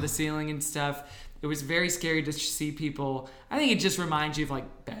me from the ceiling and stuff, it was very scary to see people. I think it just reminds you of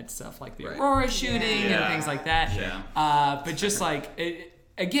like bad stuff like the Aurora shooting and things like that. Yeah. But just like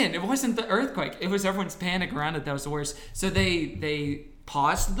again, it wasn't the earthquake. It was everyone's panic around it that was the worst. So they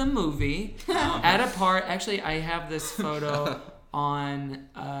paused the movie at a part. Actually, I have this photo on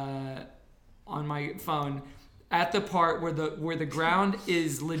my phone at the part where the ground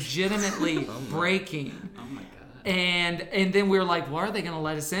is legitimately breaking. Oh my God. And then we were like, well, are they gonna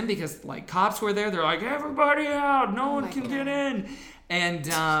let us in? Because like cops were there. They're like, everybody out, no one can get in. And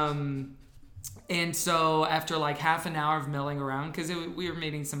so after like half an hour of milling around, because we were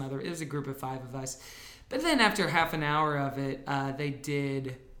meeting it was a group of 5 of us. But then after half an hour of it, they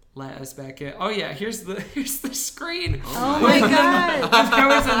did let us back in. Oh yeah, here's the screen. Oh my God. There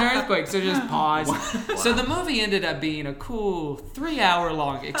was an earthquake, so just pause. Wow. So the movie ended up being a cool 3-hour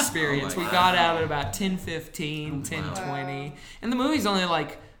long experience. We got out at about 10:15, 10:20. And the movie's only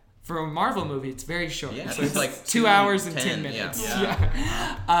like, for a Marvel movie, it's very short. Yeah, so it's like 2 hours and 10 yeah. minutes.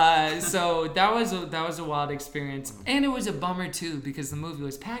 Yeah. So that was a wild experience, and it was a bummer too because the movie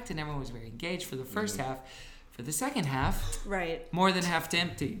was packed and everyone was very engaged for the first half. For the second half, more than half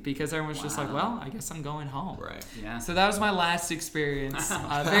empty because everyone was just like, well, I guess I'm going home. Right. Yeah. So that was my last experience.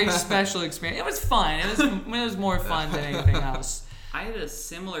 A very special experience. It was fun. It was more fun than anything else. I had a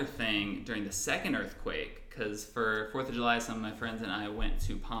similar thing during the second earthquake because for 4th of July, some of my friends and I went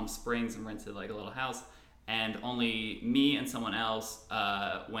to Palm Springs and rented like a little house, and only me and someone else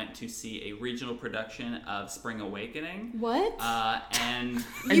went to see a regional production of Spring Awakening. What? And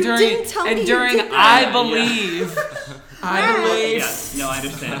didn't tell me you during did that. I believe. Yes, no, I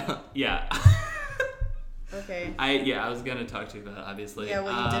understand. Yeah. Okay. I was gonna talk to you about it, obviously. Yeah,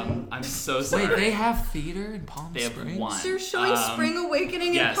 well, you didn't. I'm so sorry. Wait, they have theater in Palm They Springs? have one. They're showing Spring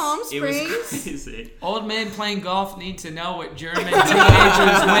Awakening yes, in Palm it Springs. was crazy. Old men playing golf need to know what German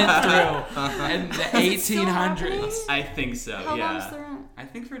teenagers went through in the still 1800s. I think so. How yeah. long's the run? I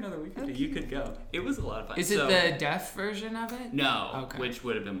think for another week or two, you could go. It was a lot of fun. Is it the deaf version of it? No, Okay. which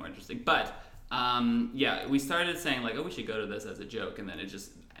would have been more interesting. But yeah, we started saying like, oh, we should go to this as a joke, and then it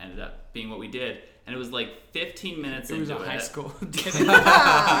just ended up being what we did. And it was like 15 minutes It was into a high school.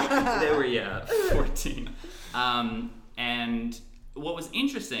 They were 14. And what was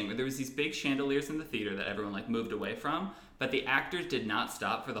interesting, there was these big chandeliers in the theater that everyone like moved away from, but the actors did not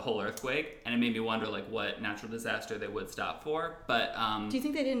stop for the whole earthquake, and it made me wonder like what natural disaster they would stop for. But Do you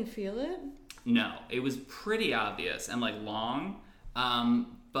think they didn't feel it? no, it was pretty obvious and like long.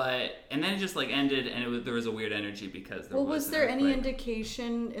 And then it just like ended, and there was a weird energy because there Was an there any earthquake.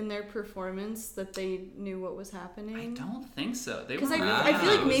 indication in their performance that they knew what was happening? I don't think so. They Because were. I feel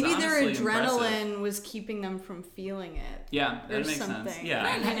It like was maybe their honestly adrenaline impressive. was keeping them from feeling it. Yeah, that or makes something. sense.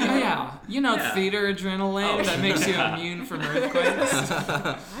 Yeah. Yeah, Yeah. theater adrenaline Oh, that makes you yeah. immune from earthquakes.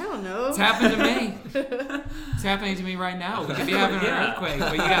 I don't know. It's happened to me. It's happening to me right now. We could be having an Yeah. earthquake,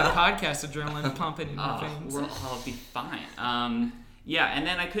 but you got podcast adrenaline pumping in your Oh, veins. I'll be fine. Yeah, and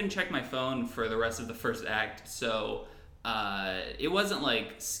then I couldn't check my phone for the rest of the first act, so it wasn't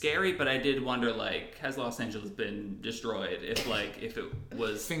like scary, but I did wonder like, has Los Angeles been destroyed? If it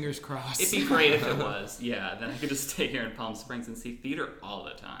was, Fingers crossed. it'd be great if it was. Yeah, then I could just stay here in Palm Springs and see theater all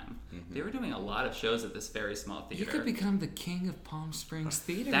the time. Mm-hmm. They were doing a lot of shows at this very small theater. You could become the king of Palm Springs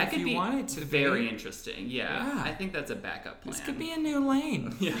Theater that if could you be wanted to very be. interesting. Yeah, Yeah. I think that's a backup plan. This could be a new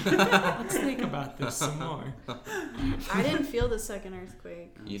lane. Yeah. Let's think about this some more. I didn't feel the second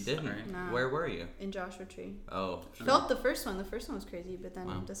earthquake You didn't? Sorry. No. Where were you? in Joshua Tree. Oh. Felt the first one. The first one was crazy, but then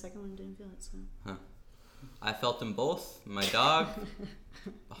Wow. the second one didn't feel it. So I felt them both. My dog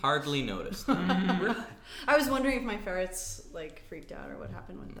hardly noticed. I was wondering if my ferrets like freaked out or what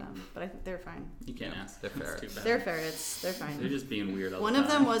happened with them, but I think they're fine. You can't ask. They're That's ferrets. too bad. They're ferrets. They're fine. They're just being weird all One the of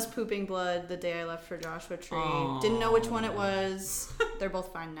time. them was pooping blood the day I left for Joshua Tree. Aw. Didn't know which one it was. They're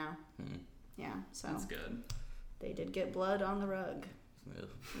both fine now. Hmm. Yeah, so That's good. they did get blood on the rug. Ugh.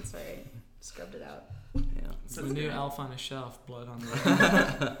 That's right. Scrubbed it out. Yeah. It's the new elf on a shelf, blood on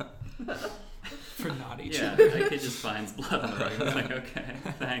the rug. For naughty Yeah, children. that kid just finds blood on the rug. It's like, okay,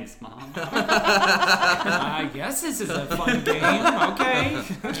 thanks, Mom. I guess this is a fun game, okay?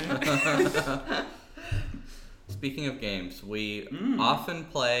 Speaking of games, we often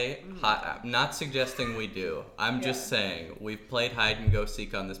play. Not suggesting we do. I'm just saying we've played hide and go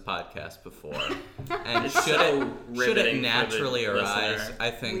seek on this podcast before, and should it riveting naturally for the arise, listener. I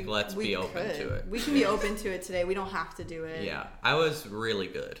think let's be open to it. We can be open to it today. We don't have to do it. Yeah, I was really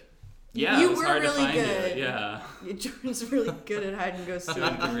good. Yeah, You it was were hard really to find good. you. Yeah. Jordan's really good at hide and go seek.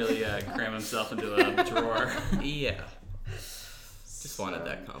 Jordan can really cram himself into a drawer. Yeah. Just wanted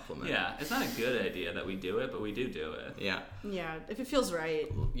that compliment. Yeah, it's not a good idea that we do it, but we do it. Yeah. Yeah, if it feels right.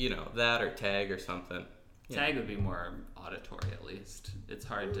 You know, that or tag or something. Yeah. Tag would be more auditory, at least. It's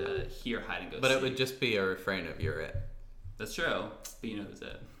hard to hear hide and go But seek. it would just be a refrain of "you're it." That's true. But you know who's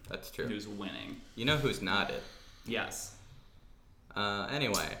it. That's true. Who's winning. You know who's not it. Yes.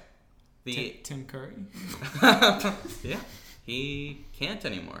 Anyway, the Tim Curry. yeah, he can't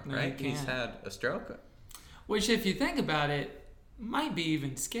anymore, No, right? he He's can't. had a stroke. Which, if you think about it, might be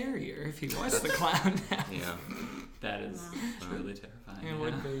even scarier if he was the clown now. Yeah. That is truly terrifying. It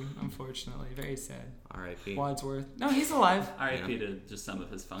would be, unfortunately. Very sad. R.I.P. Wadsworth. No, he's alive. R.I.P. to just some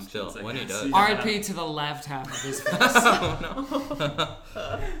of his functions. Still, I when he guess. does. R.I.P. to the left half of his face. Oh no.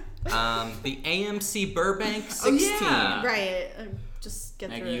 The AMC Burbank 16. yeah. Right. Just get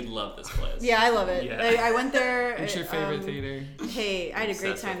Maggie, through you'd it. love this place. Yeah, I love it. Yeah. I went there. What's your favorite theater? Hey, I had a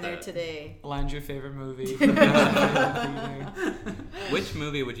great Obsessed time with there that. today. Align's your favorite movie. Favorite theater. Which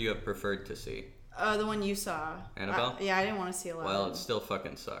movie would you have preferred to see? The one you saw. Annabelle? Yeah, I didn't want to see a lot. Well, it still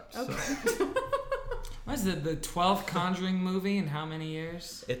fucking sucks. So. What is it, the 12th Conjuring movie in how many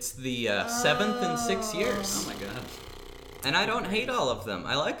years? It's the 7th in 6 years. Oh my god. And I don't hate all of them.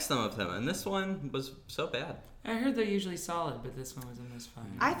 I like some of them. And this one was so bad. I heard they're usually solid, but this one wasn't as fun.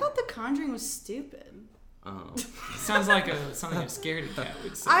 I thought The Conjuring was stupid. Oh. Sounds like something a scaredy cat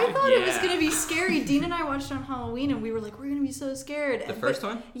would say. I thought it was Yeah. gonna be scary. Dean and I watched it on Halloween, and we were like, we're gonna be so scared. The first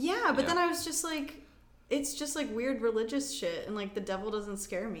one? Yeah, but Yeah. then I was just like, it's just like weird religious shit, and like the devil doesn't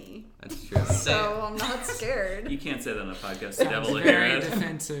scare me. That's true. So I'm not scared. You can't say that on the podcast. The devil Sounds will hear very it.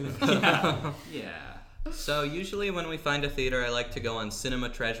 defensive. Yeah. So usually when we find a theater, I like to go on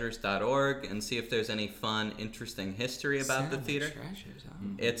cinematreasures.org and see if there's any fun, interesting history about the Cinema theater. Treasures, huh?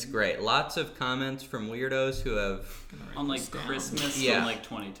 It's great. Lots of comments from weirdos who have... On like Christmas Yeah. in like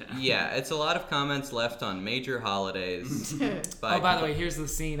 2010. Yeah, it's a lot of comments left on major holidays. Oh, by the way, here's the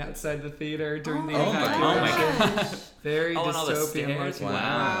scene outside the theater during the Oh my evacuation. gosh. Very Oh, and all the dystopian stairs. looking.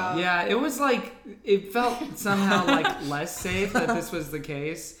 Wow. Yeah, it was like, it felt somehow like less safe that this was the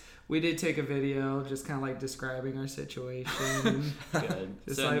case. We did take a video just kind of like describing our situation. Good.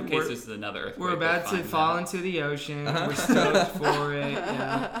 Just So like in case we're- this is another earthquake, We're about to fine fall now. into the ocean. We're stoked for it.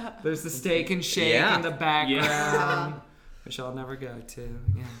 Yeah. There's the steak and shake Yeah. in the background, which I'll never go to.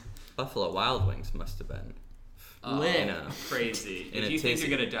 Yeah. Buffalo Wild Wings must have been. Oh, Lit. crazy. In If a you think tasty-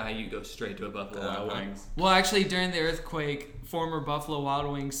 you're gonna die, you go straight to a Buffalo Wild Wings. Well, actually, during the earthquake, former Buffalo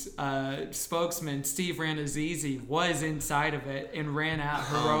Wild Wings spokesman Steve Ranazizi was inside of it and ran out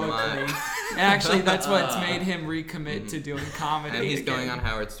heroically. And actually, that's what's made him recommit to doing comedy. And he's again. going on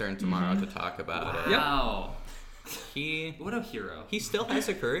Howard Stern tomorrow to talk about it. Wow. He What a hero. he still has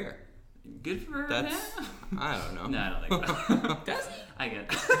a career. Good for That's him. I don't know. No, I don't think so. Does he? I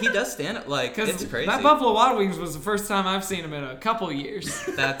get it. He does stand up like Because it's crazy. that Buffalo Wild Wings was the first time I've seen him in a couple years.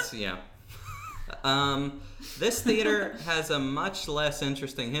 That's yeah. This theater has a much less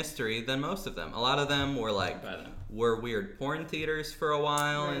interesting history than most of them. A lot of them were like By then. were weird porn theaters for a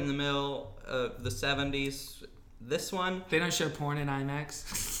while Right. in the middle of the 70s. This one, They don't show porn in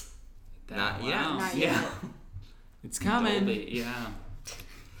IMAX. Not yet. Not Yeah. yet. It's coming. Dolby, yeah.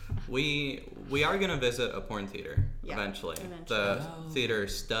 we are gonna visit a porn theater Yeah, eventually. eventually. The Oh. theater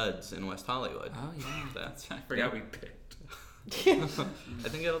Studs in West Hollywood. Oh yeah. That's I forgot we picked. I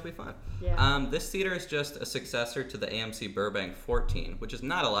think it'll be fun. Yeah. This theater is just a successor to the AMC Burbank 14, which is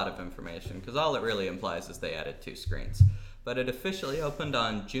not a lot of information because all it really implies is they added 2 screens. But it officially opened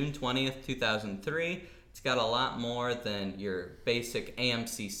on June 20th, 2003. It's got a lot more than your basic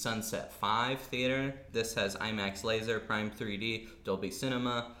AMC Sunset 5 theater. This has IMAX Laser, Prime 3D, Dolby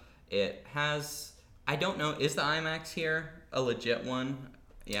Cinema. It has, I don't know, is the IMAX here a legit one?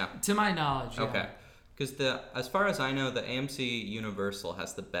 Yeah. To my knowledge. Yeah. Okay. Because as far as I know, the AMC Universal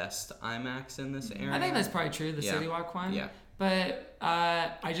has the best IMAX in this area. I think that's probably true. The Yeah. City Walk one. Yeah. But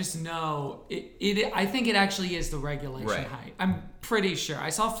I just know it. I think it actually is the regulation Right. height. I'm pretty sure. I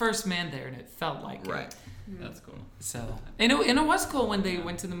saw First Man there, and it felt like Right. it. That's cool. So and it was cool when they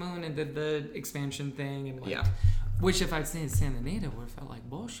went to the moon and did the expansion thing and like, Yeah. which if I'd seen Santa Anita would have felt like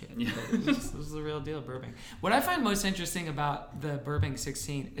bullshit. Yeah. But this was the real deal, Burbank. What I find most interesting about the Burbank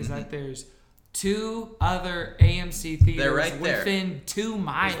 16 is that there's 2 other AMC theaters They're right there. within 2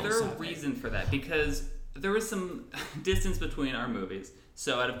 miles. Is there a of it. reason for that? Because there was some distance between our movies.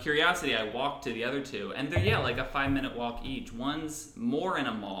 So out of curiosity, I walked to the other two, and they're like a 5-minute walk each. One's more in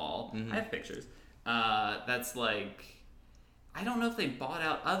a mall. I have pictures. That's like, I don't know if they bought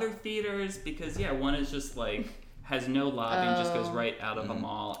out other theaters because one is just like has no lobby and just goes right out of a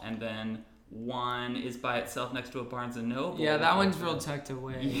mall, and then one is by itself next to a Barnes and Noble. Yeah, that one's real tucked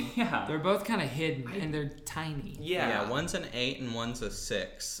away. Yeah, they're both kind of hidden and they're tiny. Yeah, one's an 8 and one's a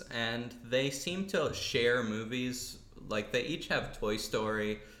 6, and they seem to share movies. Like, they each have Toy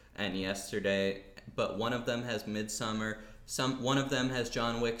Story and Yesterday, but one of them has Midsummer. One of them has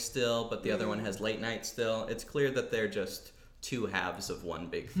John Wick still, but the other one has Late Night still. It's clear that they're just two halves of one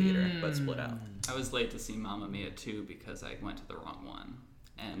big theater, but split out. I was late to see Mamma Mia 2 because I went to the wrong one.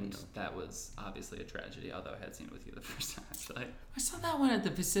 And that was obviously a tragedy, although I had seen it with you the first time, actually. I saw that one at the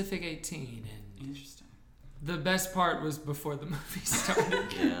Pacific 18, and Interesting. the best part was before the movie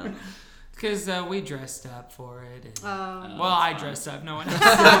started. Yeah. Because we dressed up for it. And, Oh. I dressed up. No one else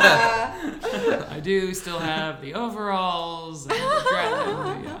did. I do still have the overalls and the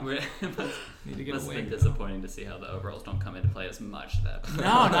dress. Yeah. Need to get Must away. have been disappointing to see how the overalls don't come into play as much. No,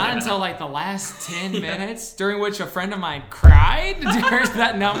 not until like the last 10 minutes, during which a friend of mine cried during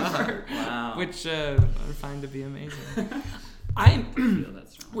that number, Wow. which I find to be amazing. I feel that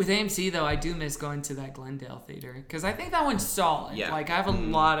strong. With AMC, though, I do miss going to that Glendale theater because I think that one's solid. Yeah. Like, I have a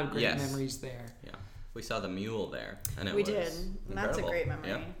lot of great Yes. memories there. Yeah. We saw The Mule there, and it We was did. And that's a incredible. great memory.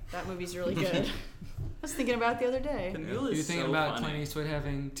 Yeah. That movie's really good. I was thinking about it the other day. The Mule is You're thinking so about funny. Clint Eastwood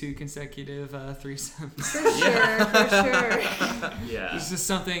having 2 consecutive threesomes. For sure. Yeah. It's just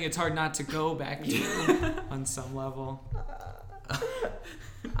something it's hard not to go back to on some level.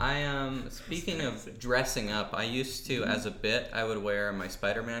 Speaking of dressing up, I used to, as a bit, I would wear my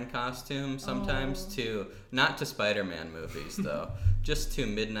Spider-Man costume sometimes not to Spider-Man movies though, just to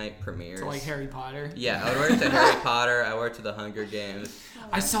midnight premieres. So like Harry Potter. Yeah, I would wear it to Harry Potter, I wear it to the Hunger Games.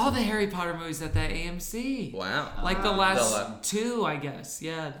 I saw the Harry Potter movies at the AMC. Wow. Like the last The la- 2, I guess.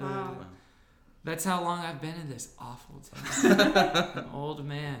 Yeah. Wow. That's how long I've been in this awful town. An old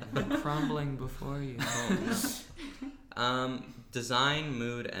man crumbling before you. Design,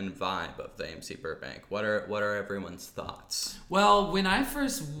 mood, and vibe of the AMC Burbank. What are everyone's thoughts? Well, when I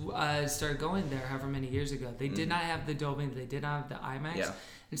first started going there, however many years ago, they did not have the Dolby, they did not have the IMAX. Yeah.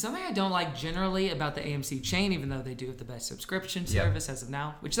 And something I don't like generally about the AMC chain, even though they do have the best subscription Yep. service as of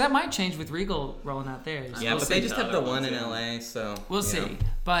now, which that might change with Regal rolling out theirs. Yeah, We'll but see they just the have the other one ones, in yeah. LA, so We'll you see. know.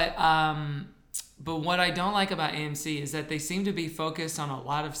 But what I don't like about AMC is that they seem to be focused on a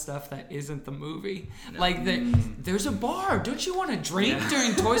lot of stuff that isn't the movie. No. Like, there's a bar. Don't you want to drink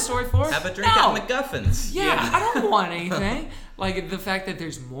during Toy Story 4? Have a drink No. at McGuffin's. Yeah, I don't want anything. Like, the fact that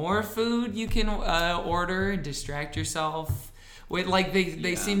there's more food you can order and distract yourself with. Like,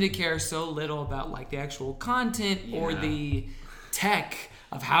 they seem to care so little about, like, the actual content or Yeah. the tech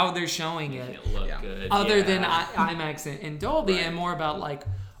of how they're showing it. It looked Yeah. good. Other than yeah. IMAX and Dolby, Right. and more about, like,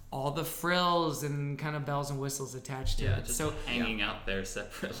 all the frills and kind of bells and whistles attached to Yeah, it. just So hanging out there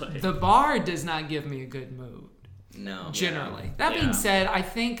separately. the bar does not give me a good mood, No. generally. That Yeah. being said, I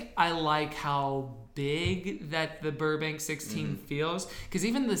think I like how big that the Burbank 16 feels. Because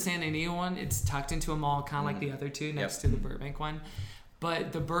even the San Antonio one, it's tucked into a mall, kind of like the other two next to the Burbank one.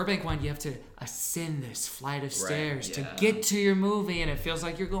 But the Burbank one, you have to ascend this flight of stairs to yeah. get to your movie, and it feels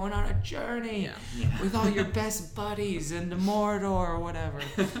like you're going on a journey Yeah. with all your best buddies into Mordor or whatever.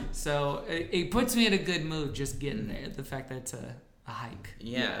 So it puts me in a good mood just getting there. The fact that it's a hike.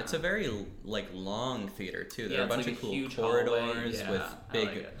 Yeah, it's a very long theater too. There Yeah, are a it's bunch like of a cool huge corridors hallway. Yeah, with I big.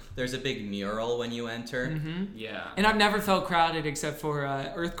 like it. There's a big mural when you enter. Yeah. And I've never felt crowded except for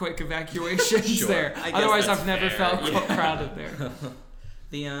earthquake evacuations Sure. there. I guess Otherwise, that's I've never fair, felt yeah. crowded there.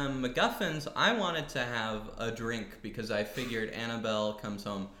 The MacGuffins, I wanted to have a drink because I figured Annabelle Comes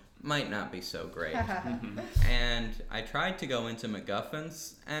Home might not be so great. And I tried to go into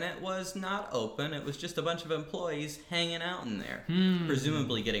MacGuffins, and it was not open. It was just a bunch of employees hanging out in there,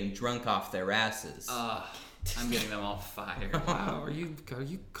 presumably getting drunk off their asses. I'm getting them all fired. Wow, are you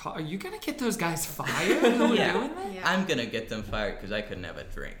gonna get those guys fired who were Yeah. doing that? Yeah. I'm gonna get them fired because I couldn't have a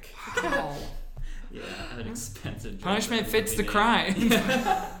drink. Wow. Yeah, an expensive drink Punishment that fits the we crime.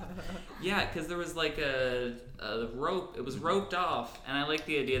 Yeah, because there was like a rope. It was roped off, and I like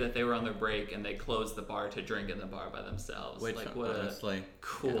the idea that they were on their break and they closed the bar to drink in the bar by themselves. Which, like, what honestly, a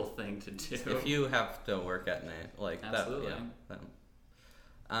cool thing to do. if you have to work at night, like Absolutely. that,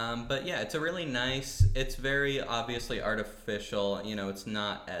 yeah. But yeah, it's a really nice. It's very obviously artificial. You know, it's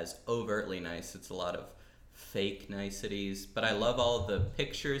not as overtly nice. It's a lot of fake niceties. But I love all the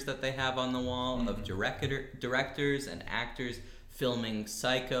pictures that they have on the wall of directors and actors filming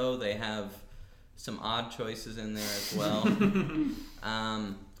Psycho. They have some odd choices in there as well.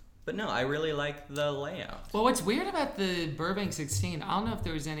 But no, I really like the layout. Well, what's weird about the Burbank 16, I don't know if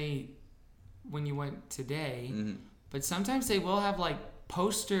there was any when you went today, but sometimes they will have like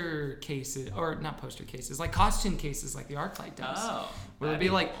poster cases, or not poster cases, like costume cases like the ArcLight does. Oh. Where it'd be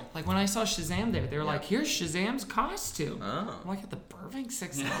like when I saw Shazam there, they were like, here's Shazam's costume. Oh. I'm like, at the Burbank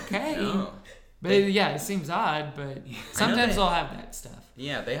 16, okay. No. But yeah, it seems odd, but sometimes they'll have that stuff.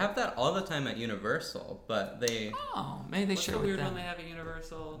 Yeah, they have that all the time at Universal, but Maybe they What's share the with weird them. one they have at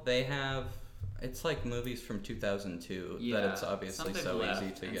Universal? they have, it's like movies from 2002 that it's obviously some they've so left,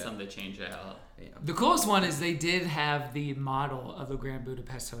 easy to and get. some they change out. Yeah. The coolest one is they did have the model of the Grand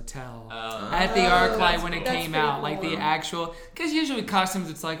Budapest Hotel Oh. at the Oh, ArcLight that's when it cool. came That's out, pretty like the cool. actual. Because usually costumes,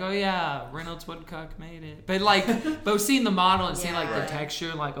 it's like, oh yeah, Reynolds Woodcock made it, but like, but seeing the model and seeing like Yeah. the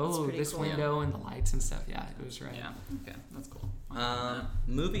texture, like oh pretty this cool. window and the lights and stuff. Yeah, it was right. Yeah. Okay, that's cool.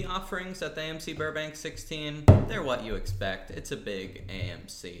 Movie offerings at the AMC Burbank 16, they're what you expect. It's a big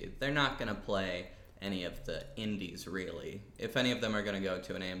AMC. They're not going to play any of the indies, really. If any of them are going to go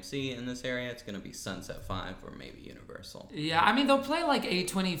to an AMC in this area, it's going to be Sunset 5 or maybe Universal. Yeah, I mean they'll play like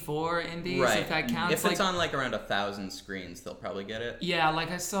A24 indies if that counts. If it's on like around 1,000 screens, they'll probably get it. Yeah,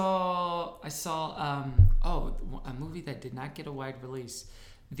 like I saw a movie that did not get a wide release.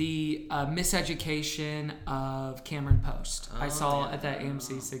 The Miseducation of Cameron Post. I saw at that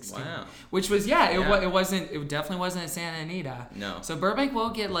AMC 16. Wow. Which was it definitely wasn't a Santa Anita. No. So Burbank will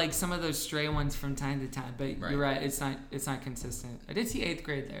get like some of those stray ones from time to time, but Right. you're right, it's not consistent. I did see 8th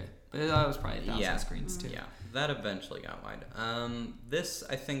Grade there, but that was probably 1,000 screens too. Yeah, that eventually got wide. This,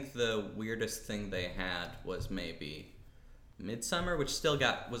 I think the weirdest thing they had was maybe Midsummer, which still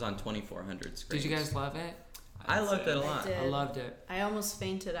was on 2,400 screens. Did you guys love it? I loved it a lot. did. I loved it. I almost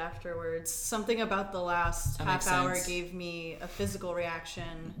fainted afterwards. Something about the last That half makes hour sense. gave me a physical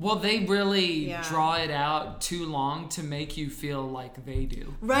reaction. Well, they really Yeah. draw it out too long to make you feel like they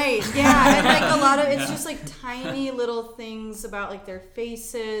do. Right, yeah. And like a lot of it's just like tiny little things about like their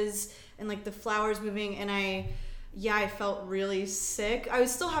faces and like the flowers moving, and I felt really sick. I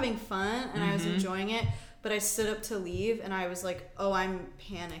was still having fun and I was enjoying it, but I stood up to leave and I was like, oh, I'm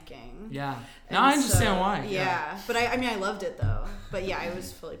panicking. Yeah. And Now I understand so, why. Yeah. But I mean I loved it though. But yeah, I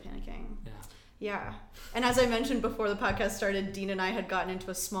was fully panicking. Yeah. Yeah. And as I mentioned before the podcast started, Dean and I had gotten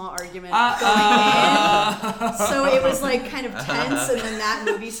into a small argument going in. So it was like kind of tense, and then that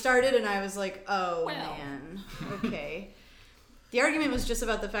movie started and I was like, oh man. Okay. The argument was just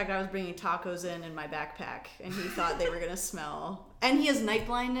about the fact I was bringing tacos in my backpack and he thought they were going to smell. And he has night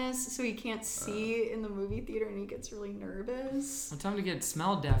blindness, so he can't see in the movie theater and he gets really nervous. Well, time to get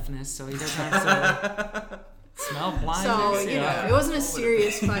smell deafness, so he doesn't have to smell blindness. So, it wasn't a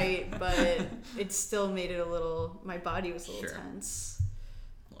serious fight, but it still made it my body was a little Sure. tense.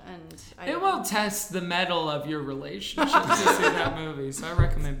 And It will test the metal of your relationship to see that movie, so I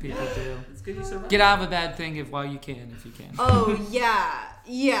recommend people do. It's good you survived. Get out of a bad thing while you can, if you can. Oh,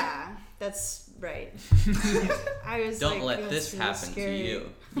 yeah, that's right. I was Don't like, let it was this really happen scary. to you.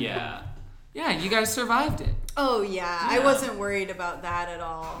 Yeah. Yeah, you guys survived it. Oh, yeah. I Yeah. wasn't worried about that at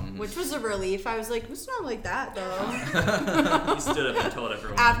all, which was a relief. I was like, it's not like that, though. You stood up and told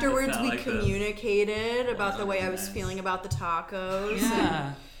everyone. Afterwards, it's not we like this. communicated about the way I was feeling about the tacos.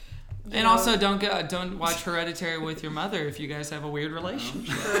 Yeah. you And know, also, don't watch Hereditary with your mother if you guys have a weird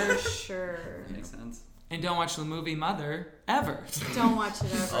relationship. For sure. Makes sense. And don't watch the movie Mother ever. Don't watch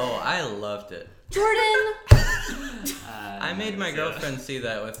it ever. Oh, I loved it. Jordan! I made my girlfriend see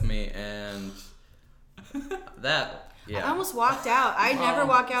that with me, and that, I yeah. almost walked out. I never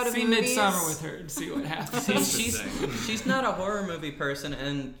walk out of See movies. Midsummer with her and see what happens. She's not a horror movie person,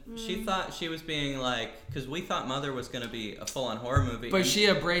 and she thought she was being like, because we thought Mother was going to be a full-on horror movie. But and she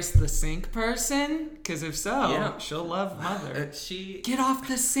embraced the sink person? Because if so, Yeah. she'll love Mother. she Get off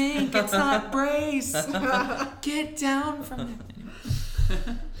the sink. It's not brace. Get down from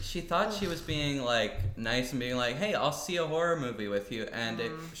it. She thought she was being like nice and being like, "Hey, I'll see a horror movie with you," and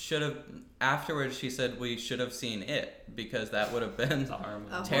it should have. Afterwards, she said we should have seen it because that would have been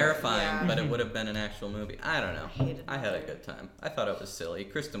terrifying, Yeah. but it would have been an actual movie. I don't know. hated I had a Mother. good time. I thought it was silly.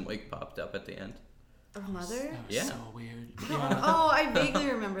 Kristen Wiig popped up at the end. Of Mother? That was Yeah. so weird. Yeah. Oh, I vaguely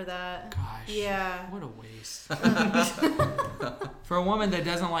remember that. Gosh. Yeah. What a waste. For a woman that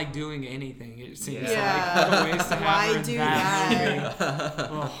doesn't like doing anything, it seems Yeah. like what a waste to have Why her in do that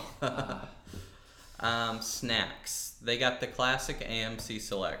that? movie. Snacks. They got the classic AMC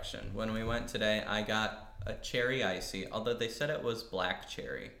selection. When we went today, I got a cherry icy, although they said it was black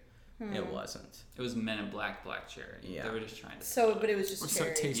cherry. It wasn't. It was Men in Black Cherry. Yeah. They were just trying to. So, but it was just Or so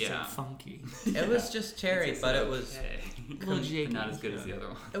cherry. it tasted Yeah. funky. It was just cherry, but it was okay. Little Jakey. Not as good as the other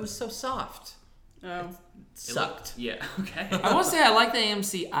one. it was so soft. Oh. Sucked. Yeah. Okay. I will say I like the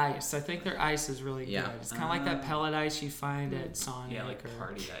AMC ice. I think their ice is really Yeah. good. It's kind of like that pellet ice you find at Sonic Yeah, like or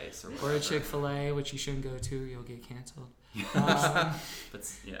party ice or a whatever. Chick-fil-A, which you shouldn't go to. You'll get canceled. But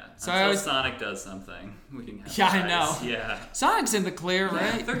yeah, So until I was- Sonic does something, we can have Yeah, I ice. know. Yeah. Sonic's in the clear,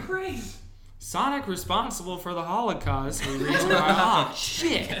 Yeah, right? they're great. Sonic responsible for the Holocaust. We read oh,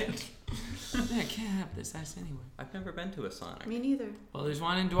 shit. Yeah, I can't have this ice anywhere. I've never been to a Sonic. Me neither. Well, there's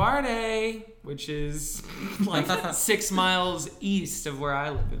one in Duarte, which is like 6 miles east of where I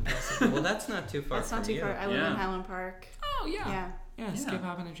live in Pasadena. Well, that's not too far That's from not too you. far. I live Yeah. in Highland Park. Oh, yeah. Yeah. Yeah, skip,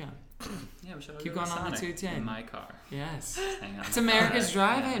 hop, and a jump. Yeah, we should all Keep go to going on the Sonic 210. in my car. Yes. Hang on. It's America's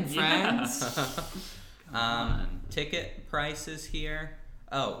Drive-In, Yeah. friends. Ticket prices here.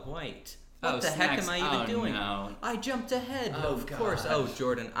 Oh, wait. Oh, What the heck snacks. am I even Oh, doing? no. I jumped ahead. Oh, of course. gosh. Oh,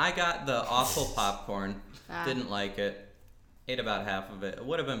 Jordan, I got the awful popcorn. Ah. Didn't like it. Ate about half of it. It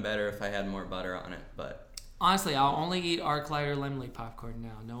would have been better if I had more butter on it, but Honestly, I'll only eat ArcLight or Lemley popcorn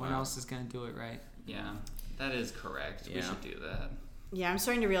now. No one Wow. else is going to do it right. Yeah, that is correct. We Yeah. should do that. Yeah, I'm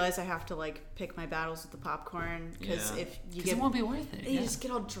starting to realize I have to like pick my battles with the popcorn because Yeah. if you Because get it won't be worth it. you Yeah. just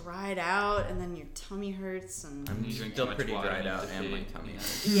get all dried out and then your tummy hurts and I'm You drink still too much pretty water dried to out and my pee. tummy.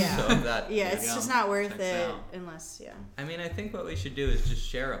 Yeah. So that, yeah, There it's you just go. not worth Checks it out. unless I mean, I think what we should do is just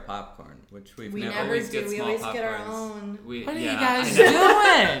share a popcorn, which we've we never. never always do. get We small always get our popcorns. own. We, What are yeah, you guys I know.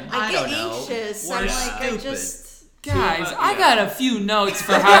 doing? I I get don't know. anxious. We're I'm like, I stupid. just. Guys, Too I much- got a few notes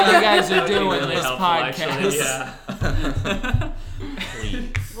for how you guys That are would be doing really this helpful, podcast. actually, yeah.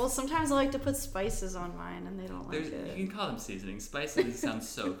 Please. Well, sometimes I like to put spices on mine, and they don't like There's, it. you can call them seasoning. Spices sounds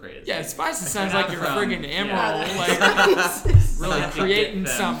so crazy. Yeah, spicy sounds They're like not you're a from- friggin' yeah. emerald. Like, Spices. really Have to get creating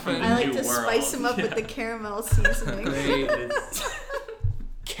them something. from I like New to spice World. them up with the caramel seasoning. Great. It's-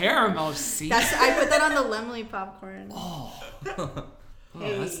 Caramel seed. I put that on the Lemley popcorn.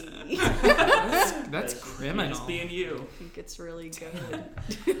 Hey, That's You're criminal. just being you. I think it's really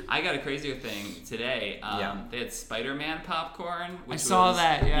good. I got a crazier thing today. Yeah. They had Spider-Man popcorn. Which saw was,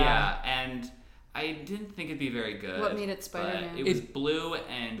 that, yeah. Yeah, and I didn't think it'd be very good. What made it but Spider-Man? It was blue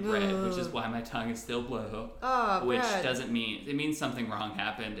and red, which is Ugh. why my tongue is still blue. Oh, Which bread. doesn't mean it means something wrong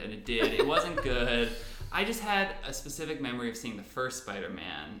happened, and it did. It wasn't good. I just had a specific memory of seeing the first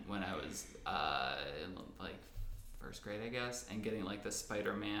Spider-Man when I was in like first grade, I guess, and getting like the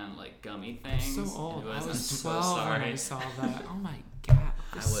Spider-Man like gummy things. So old. It I I'm was so 12 when sorry. I saw that. Oh my god.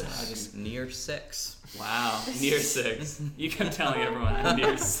 I was near 6. Wow, near 6. You kept telling everyone I'm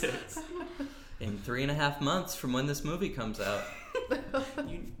near 6. In 3.5 months from when this movie comes out.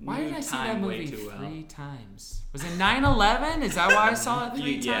 You Why knew did I see time that way movie too well. 3 times? Was it 9/11? Is that why I saw it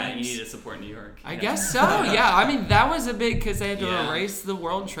 3 times? Yeah, you need to support New York. I guess so. Yeah, I mean that was a big because they had to Yeah. erase the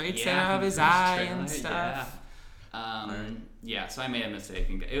World Trade Center Yeah, out of from his the first eye trailer, and stuff. Yeah, so I made a mistake.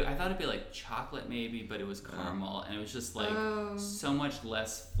 I thought it'd be like chocolate maybe, but it was caramel, and it was just like Oh. so much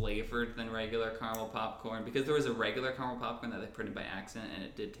less flavored than regular caramel popcorn because there was a regular caramel popcorn that they printed by accident, and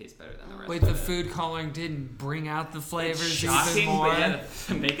it did taste better than the rest. Wait, of the it. food coloring didn't bring out the It's flavors shocking, even more. but yeah,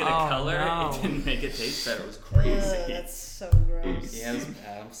 to make it a Oh, color, no. it didn't make it taste better. It was Ugh, crazy. that's so gross. Yeah, it was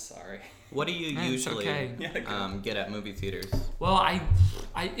bad. I'm sorry. What do you It's usually okay. Yeah, go. get at movie theaters? Well, I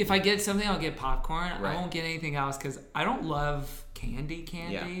if I get something, I'll get popcorn. Right. I won't get anything else because I don't love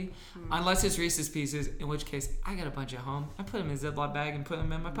candy, unless it's Reese's Pieces. In which case, I got a bunch at home. I put them in a Ziploc bag and put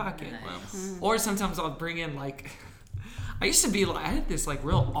them in my pocket. Wow. Or sometimes I'll bring in like. I used to be like, I had this like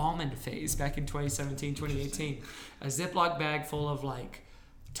real almond phase back in 2017, 2018. A Ziploc bag full of like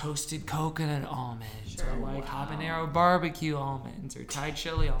toasted coconut almonds or like habanero barbecue almonds or Thai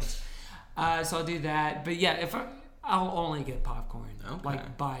chili almonds. So I'll do that. But yeah, I'll only get popcorn. Okay.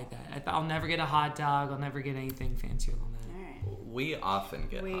 Like buy that. I'll never get a hot dog. I'll never get anything fancier than that. We often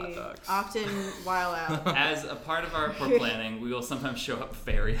get We hot dogs. often while out. As a part of our poor planning, we will sometimes show up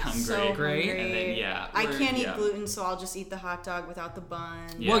very hungry. So Great. hungry. And then, yeah, I we're- can't eat yeah. gluten, so I'll just eat the hot dog without the bun.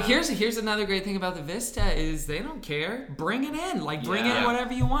 Yeah. Well, here's another great thing about the Vista is they don't care. Bring it in. Like bring in Yeah.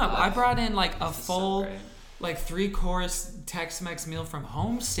 whatever you want. I brought in like a This is so full great. like 3-course Tex-Mex meal from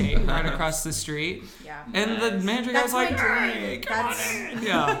Homestay right across the street. Yeah. And the manager That's guy's like, my "Hey, dream. come on That's- in."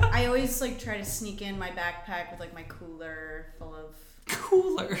 Yeah. I always like try to sneak in my backpack with like my cooler full of.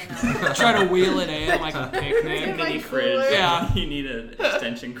 Cooler. You know. Try to wheel it in like a picnic. My Mini cooler. fridge. Yeah. You need an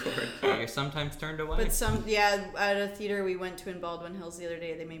extension cord. You're sometimes turned away. But at a theater we went to in Baldwin Hills the other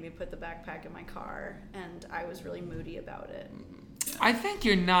day, they made me put the backpack in my car, and I was really moody about it. I think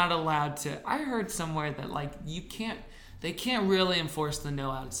you're not allowed to. I heard somewhere that like they can't really enforce the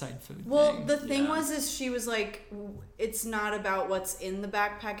no outside food Well, thing. the thing Yeah. is she was like, it's not about what's in the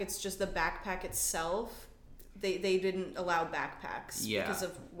backpack; it's just the backpack itself they didn't allow backpacks Yeah. because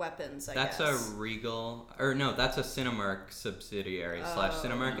of weapons. That's guess. a Regal, or no, that's a Cinemark subsidiary /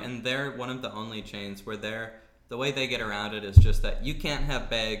 Cinemark, and they're one of the only chains where the way they get around it is just that you can't have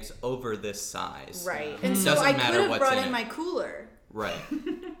bags over this size. Right, and so Doesn't I matter could have what's brought in in it. my cooler. Right.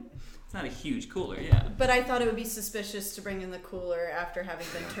 It's not a huge cooler, yeah. But I thought it would be suspicious to bring in the cooler after having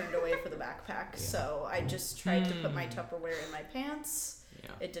been turned away for the backpack. So I just tried to put my Tupperware in my pants. Yeah.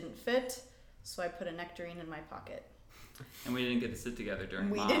 It didn't fit, so I put a nectarine in my pocket. And we didn't get to sit together during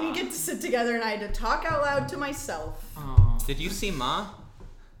We Ma. didn't get to sit together, and I had to talk out loud to myself. Oh, Did you see Ma?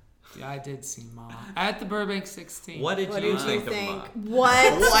 yeah, I did see Ma at the Burbank 16. What did What you did you think of Ma? think?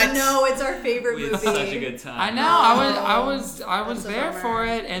 What? No, it's our favorite We movie. had such a good time. I know. I was That's a there bummer. for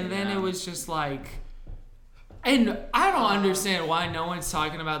it, and then Yeah. it was just like, and I don't understand why no one's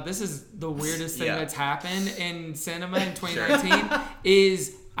talking about this. Is the weirdest thing Yeah. that's happened in cinema in 2019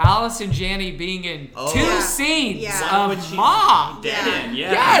 is Alice and Janney being in Oh. two Yeah. scenes Yeah. Which of she's Ma. dead Yeah. in,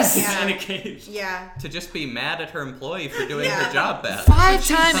 yeah. Yes! Yeah. In a cage. Yeah. To just be mad at her employee for doing Yeah. her job bad.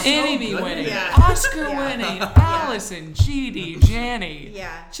 5-time Emmy good. winning, Yeah. Oscar Yeah. winning, Allison, GD, Janney.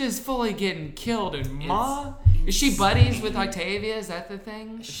 Yeah. Just fully getting killed in Ma. Is she buddies with Octavia? Is that the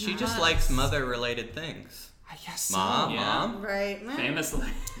thing? She just likes mother-related things. I guess so. Mom, Yeah. Mom. Right. Famously.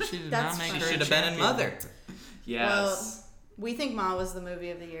 She did That's not make funny. She her should have been in champion. Mother. Yes. We think Ma was the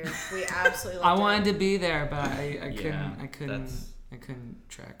movie of the year. We absolutely I loved wanted it. to be there, but I Yeah, couldn't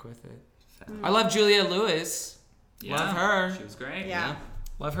track with it. Sad. I love Julia Lewis. Yeah. Love her. She was great. Yeah.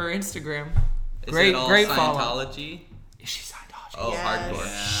 Love her Instagram. Is Great- it all great follow. Scientology? Is she Scientology? Oh, Yes.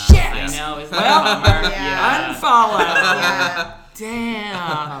 hardcore. Yeah. Shit! I know. Isn't Well, that a bummer? yeah. Unfollow. Yeah.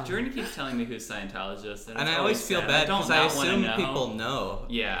 Damn. Jordan keeps telling me who's Scientologist, And I it's always feel sad. bad don't because I not wanna assume know. people know.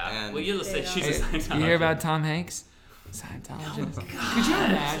 Yeah. And Well, you'll say They she's a don't. Scientologist. You hear about Tom Hanks? Scientologist. Could you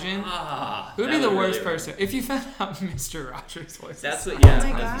imagine? Ah, Who'd that be the would worst really- person? If you found out Mr. Rogers was That's a what. Yeah. Oh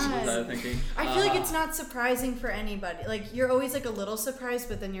my that's what God. I was thinking. I feel like it's not surprising for anybody. Like, you're always like a little surprised,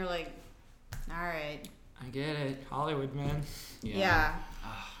 but then you're like, all right. I get it. Hollywood, man. Yeah.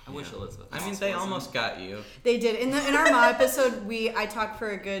 I wish Elizabeth. I mean, Moss they wasn't. almost got you. They did. In our Ma episode, I talked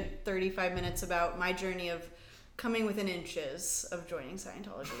for a good 35 minutes about my journey of coming within inches of joining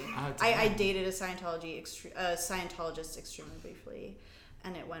Scientology. Oh, I damn. dated a Scientologist extremely briefly,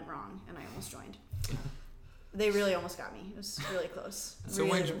 and it went wrong, and I almost joined. They really almost got me. It was really close. So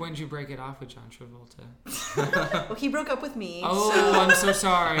really, when'd you break it off with John Travolta? well, he broke up with me. Oh, so I'm so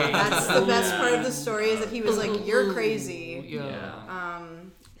sorry. that's the best Yeah. part of the story is that he was like, "You're crazy." Yeah.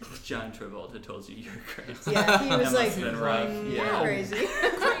 Um, John Travolta told you you're crazy. yeah, he was That like, must have been rough. "You're Yeah. crazy."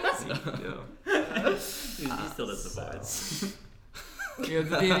 He still does the voice.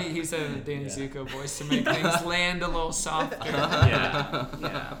 Yeah, he said the Danny Zuko voice to make things land a little softer. Yeah.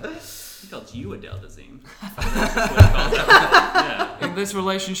 Yeah. He called you Adele Dazeem. That's what he called her. Yeah. In this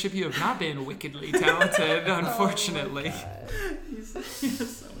relationship, you have not been wickedly talented, unfortunately. He has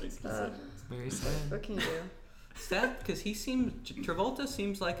so many specifics. Very sad. What can you do? Sad because Travolta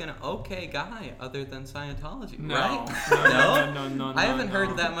seems like an okay guy other than Scientology, No. right? No, I haven't no.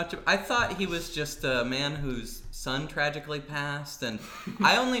 heard that much. I thought he was just a man whose son tragically passed, and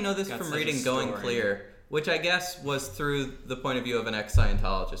I only know this Got from such a reading Going story. Clear, which I guess was through the point of view of an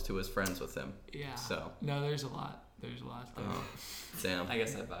ex-Scientologist who was friends with him. Yeah. So. No, there's a lot. There's a lot there. Oh, damn. I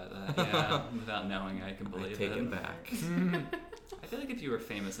guess I buy that. Yeah. Without knowing, I can I believe take it. it back. I feel like if you were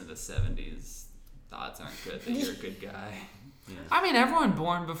famous in the 70s, the odds aren't good that you're a good guy. I mean, everyone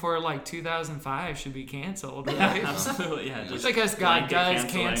born before like 2005 should be canceled, right? Absolutely, yeah. Which I guess God blanket does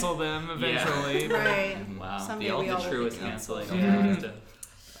canceling. cancel them eventually. but- Right. Wow. Someday The we all will truest be canceling. canceled.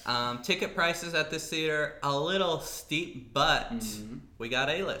 Yeah. Ticket prices at this theater a little steep, but we got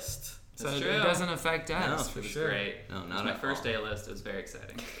A-list. So That's it true. doesn't affect us, No, for It was sure. great. No, It was not my at first all. day list. It was very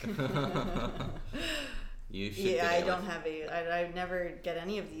exciting. You should. Yeah, get I A-list. don't have I never get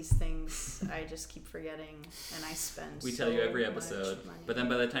any of these things. I just keep forgetting, and I spend. We so tell you every much episode, money. but then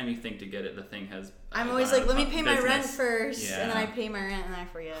by the time you think to get it, the thing has. I'm always like, let me pay my rent business. first, and then I Yeah. pay my rent and I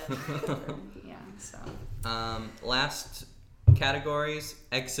forget. Yeah, so. Last categories: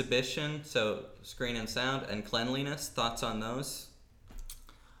 exhibition, so screen and sound, and cleanliness. Thoughts on those?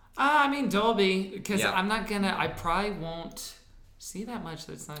 I mean Dolby, because Yeah. I probably won't see that much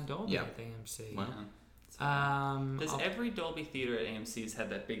that's not Dolby Yeah. at the AMC. Wow. Does I'll- every Dolby theater at AMC's have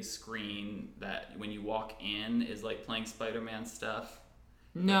that big screen that when you walk in is like playing Spider-Man stuff?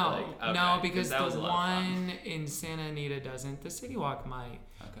 No, Like, no, okay, because 'cause that was the a lot of fun. one in Santa Anita doesn't. The City Walk might.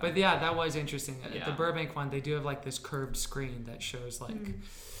 Okay. But yeah, that was interesting. At Yeah. the Burbank one, they do have like this curved screen that shows like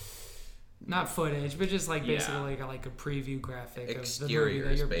not footage, but just like Yeah. basically like a preview graphic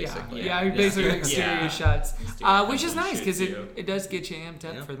Exteriors, of the movie that basically. yeah, basically Yeah. exterior Yeah. shots, Exterior which is comes and nice because shoots you. it does get you amped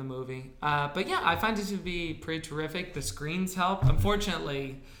up Yeah. for the movie. But yeah, I find it to be pretty terrific. The screens help.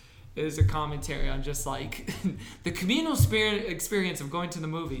 Unfortunately, it is a commentary on just like the communal spirit experience of going to the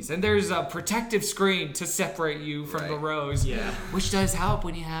movies, and there's a protective screen to separate you from the Right. rows, Yeah. which does help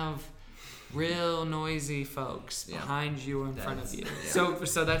when you have real noisy folks Yeah. behind you or in front of That's- you. yeah.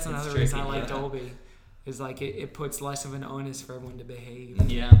 So that's another tricky, reason I like yeah. Dolby, is like it puts less of an onus for everyone to behave.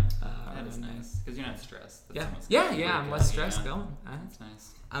 Yeah. That is and, nice because you're not stressed. That's Yeah, almost yeah, like yeah. I'm workout, less stressed yeah. going. That's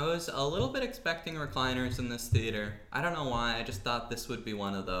nice. I was a little bit expecting recliners in this theater. I don't know why. I just thought this would be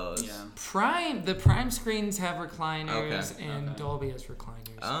one of those. Yeah. The Prime screens have recliners, Okay. and Okay. Dolby has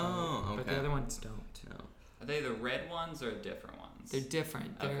recliners. Oh, but the okay. other ones don't. No. Are they the red ones or different ones? They're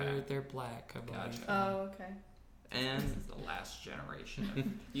different. Okay. They're black, I believe. Gotcha. Oh, okay. This And is the last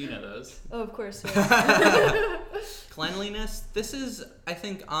generation. You know those. Oh, of course. Yeah. cleanliness. This is, I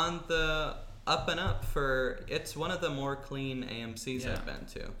think, on the up and up for. It's one of the more clean AMC's Yeah. I've been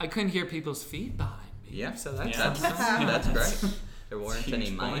to. I couldn't hear people's feet behind me. Yeah. So that's Yeah. something. That's great. There weren't Huge any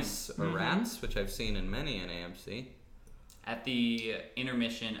point. mice or Mhm. rats, which I've seen in many an AMC. At the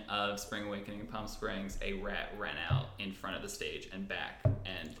intermission of Spring Awakening in Palm Springs, a rat ran out in front of the stage and back,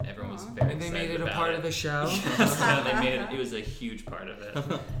 and everyone was very And they excited made it a about part it. of the show. So they made it. It was a huge part of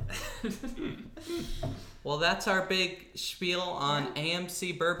it. Well, that's our big spiel on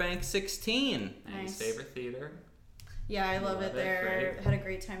AMC Burbank 16. Andy's Nice. favorite theater. Yeah, I love Love it it, there. great. Had a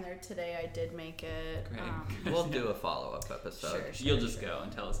great time there today. I did make it. Great. We'll do a follow-up episode. Sure. You'll just go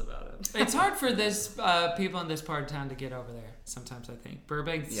and tell us about it. It's hard for this people in this part of town to get over there. Sometimes I think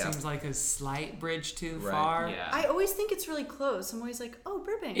Burbank Yeah. seems like a slight bridge too Right. far. Yeah. I always think it's really close. I'm always like, oh,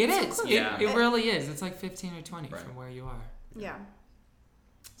 Burbank. It it's so is. close. Yeah. It really is. It's like 15 or 20 Right. from where you are. Yeah.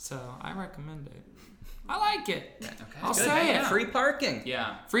 So I recommend it. I like it. Okay. I'll Good. say it. Free parking.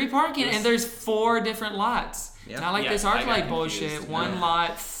 Yeah. Free parking, and there's 4 different lots. Yeah. Not like Yeah, this I got ArcLight confused. bullshit. One Yeah.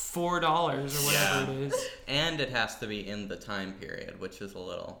 lot, $4 or whatever Yeah. it is. And it has to be in the time period, which is a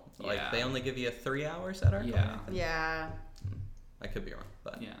little like Yeah. they only give you 3 hours at our Yeah. Yeah. I could be wrong,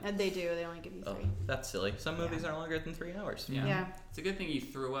 but Yeah. And they do. They only give you 3. oh, that's silly. Some movies Yeah. are longer than 3 hours. Yeah. Yeah. It's a good thing you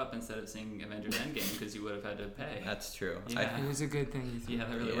threw up instead of seeing Avengers Endgame because you would have had to pay. That's true. Yeah. It was a good thing you threw Yeah,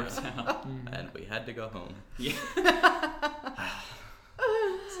 that really Yeah. works out. And we had to go home. Yeah.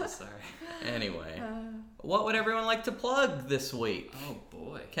 So sorry. Anyway, what would everyone like to plug this week? Oh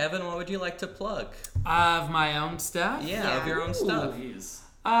boy. Kevin, what would you like to plug? Of my own stuff? Yeah, of your own stuff. Please.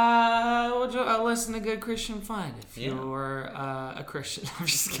 Listen to Good Christian Fun if Yeah. you're a Christian. I'm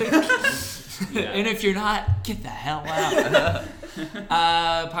just kidding. Yeah. And if you're not, get the hell out.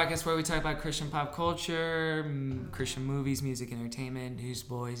 Podcast where we talk about Christian pop culture, Christian movies, music, entertainment,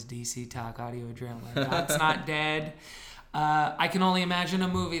 Newsboys, DC Talk, Audio Adrenaline. God's Not Dead. I can only imagine a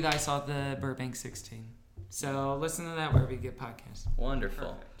movie that I saw at the Burbank 16. So listen to that wherever you get podcasts. Wonderful.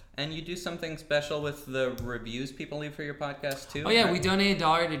 Perfect. And you do something special with the reviews people leave for your podcast too? Oh yeah, we donate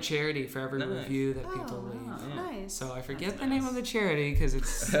 $1 to charity for every Nice. review that Oh, people leave. wow. Nice. So I forget That's the name nice. of the charity because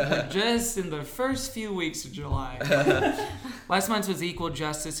it's we're just in the first few weeks of July. Last month's was Equal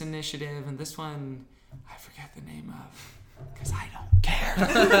Justice Initiative, and this one I forget the name of because I don't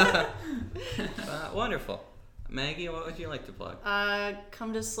care. Wonderful. Maggie, what would you like to plug?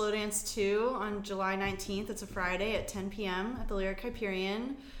 Come to Slow Dance 2 on July 19th. It's a Friday at 10 p.m. at the Lyric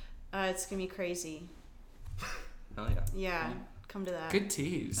Hyperion. It's going to be crazy. Oh yeah. Yeah, come to that. Good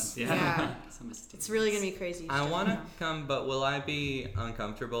tease. Yeah. So mysterious. It's really going to be crazy. I Just want to know. come, but will I be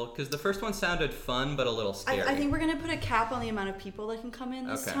uncomfortable? Because the first one sounded fun, but a little scary. I think we're going to put a cap on the amount of people that can come in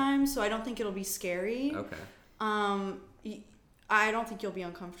this Okay. time, so I don't think it'll be scary. Okay. I don't think you'll be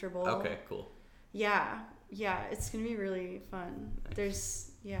uncomfortable. Okay, cool. Yeah, it's gonna be really fun.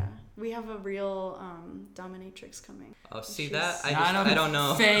 We have a real dominatrix coming. Oh, see She's- that? Not a I don't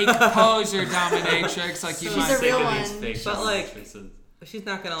know. Fake poser dominatrix like you She's might a Sick real of these one. fake But, like, dominatrixes. She's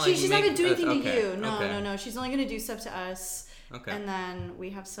not gonna like. She's not gonna do make- anything okay, to you. No, okay. no. She's only gonna do stuff to us. Okay. And then we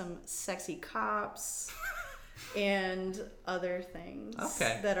have some sexy cops and other things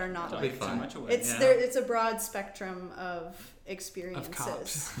Okay. that are not That'll be like fun. Too much away. It's yeah. there. It's a broad spectrum of experiences. of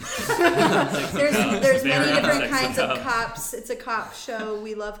cops. There's Very many different sexy kinds of cops. cops. It's a cop show.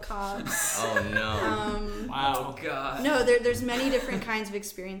 We love cops. Oh no. Wow. Oh god. No, there's many different kinds of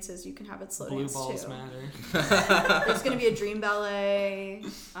experiences you can have at Slow Blue Dance balls too. matter. There's gonna be a dream ballet.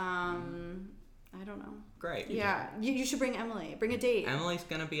 I don't know. Great. Yeah, you should bring Emily. Bring a date. Emily's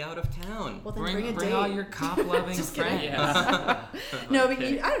gonna be out of town. Well, then bring a Bring date. all your cop-loving Just kidding. friends. Yeah. No, but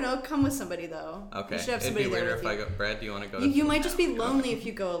Okay. I don't know. Come with somebody though. Okay. You should have It'd somebody be there weirder with if I you. go. Brad, do you want to go? You might just be lonely if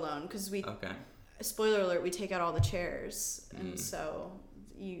you go alone because we. Okay. Spoiler alert: we take out all the chairs, Mm. and so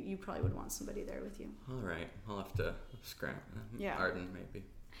you probably would want somebody there with you. All right. I'll have to scrap. Yeah. Arden, maybe.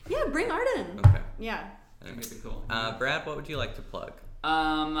 Yeah, bring Arden. Okay. Yeah. Anyways. That'd be cool. Brad, what would you like to plug?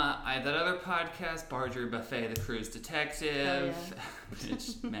 I have that other podcast, Barger Buffet, The Cruise Detective, Oh,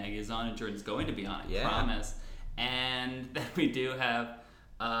 which Maggie is on and Jordan's going to be on, I Yeah. promise. And then we do have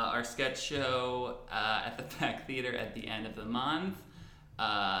our sketch show at the Pack Theater at the end of the month.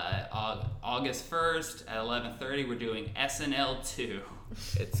 August 1st at 11:30, we're doing SNL 2,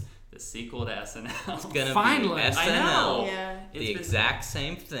 It's the sequel to SNL. gonna Finally. be SNL. I know. Yeah. The It's been- exact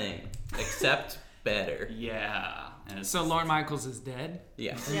same thing, except better. Yeah. And it's, So Lorne Michaels is dead?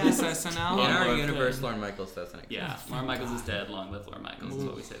 Yes. Yeah. This SNL? In our Lord, universe, Lorne Michaels doesn't exist. yeah, Lorne Michaels is dead. Long live Lorne Michaels is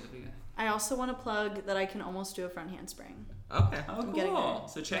what we say at the beginning. I also want to plug that I can almost do a front handspring. Okay. Oh, I'm getting cool. there.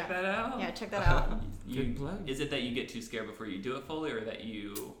 So check Yeah. that out. Yeah, check that out. Good plug. Is it that you get too scared before you do it fully, or that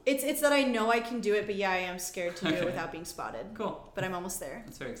you? It's that I know I can do it, but yeah, I am scared to do Okay. it without being spotted. Cool. But I'm almost there.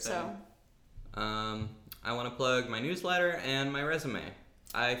 That's very exciting. So I want to plug my newsletter and my resume.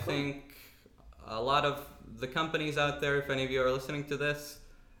 I think a lot of the companies out there, if any of you are listening to this,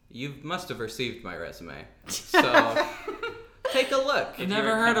 you must have received my resume. So take a look. I've If never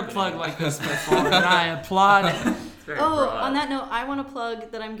you're a heard a company. plug like this before, and I applaud it. It's very Oh, broad. on that note, I want to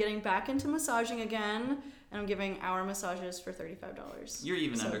plug that I'm getting back into massaging again, and I'm giving hour massages for $35. You're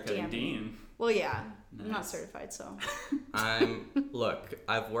even So undercutting DM me. Dean. Well, yeah, I'm not Nice. certified, so Look,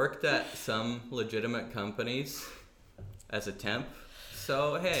 I've worked at some legitimate companies as a temp.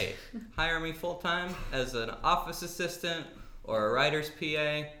 So, hey, hire me full time as an office assistant or a writer's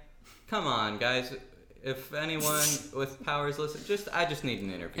PA. Come on, guys. If anyone with powers listen, I just need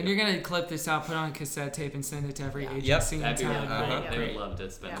an interview. And you're going to clip this out, put on cassette tape, and send it to every Yeah. agency in That'd be really town. cool. Uh-huh. They Great. would love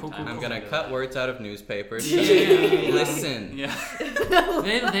to spend Yeah. time. Cool, I'm cool, gonna with cut that. words out of newspapers. Yeah. Listen. Yeah.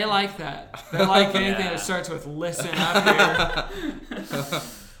 They like that. They like anything Yeah. that starts with listen up here.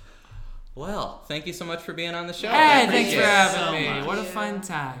 Well, thank you so much for being on the show. Hey, I thanks appreciate for it. having so me. much. What a Yeah. fun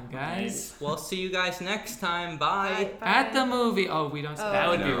time, guys. We'll see you guys next time. Bye. Bye. At the movie. Oh, we don't say Oh. That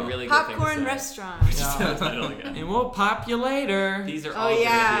would be a No. really good thing to Popcorn say. restaurant. Yeah. Title again. And we'll pop you later. These are Oh, all good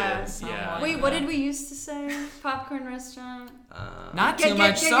yeah. ideas. Yeah. Wait, what did we used to say? Popcorn restaurant. Not too Get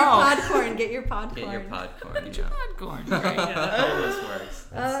much your salt. podcorn. Get your podcorn. Get your popcorn. Get your popcorn. Great. Yeah, that almost works.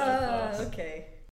 That's so close. Okay.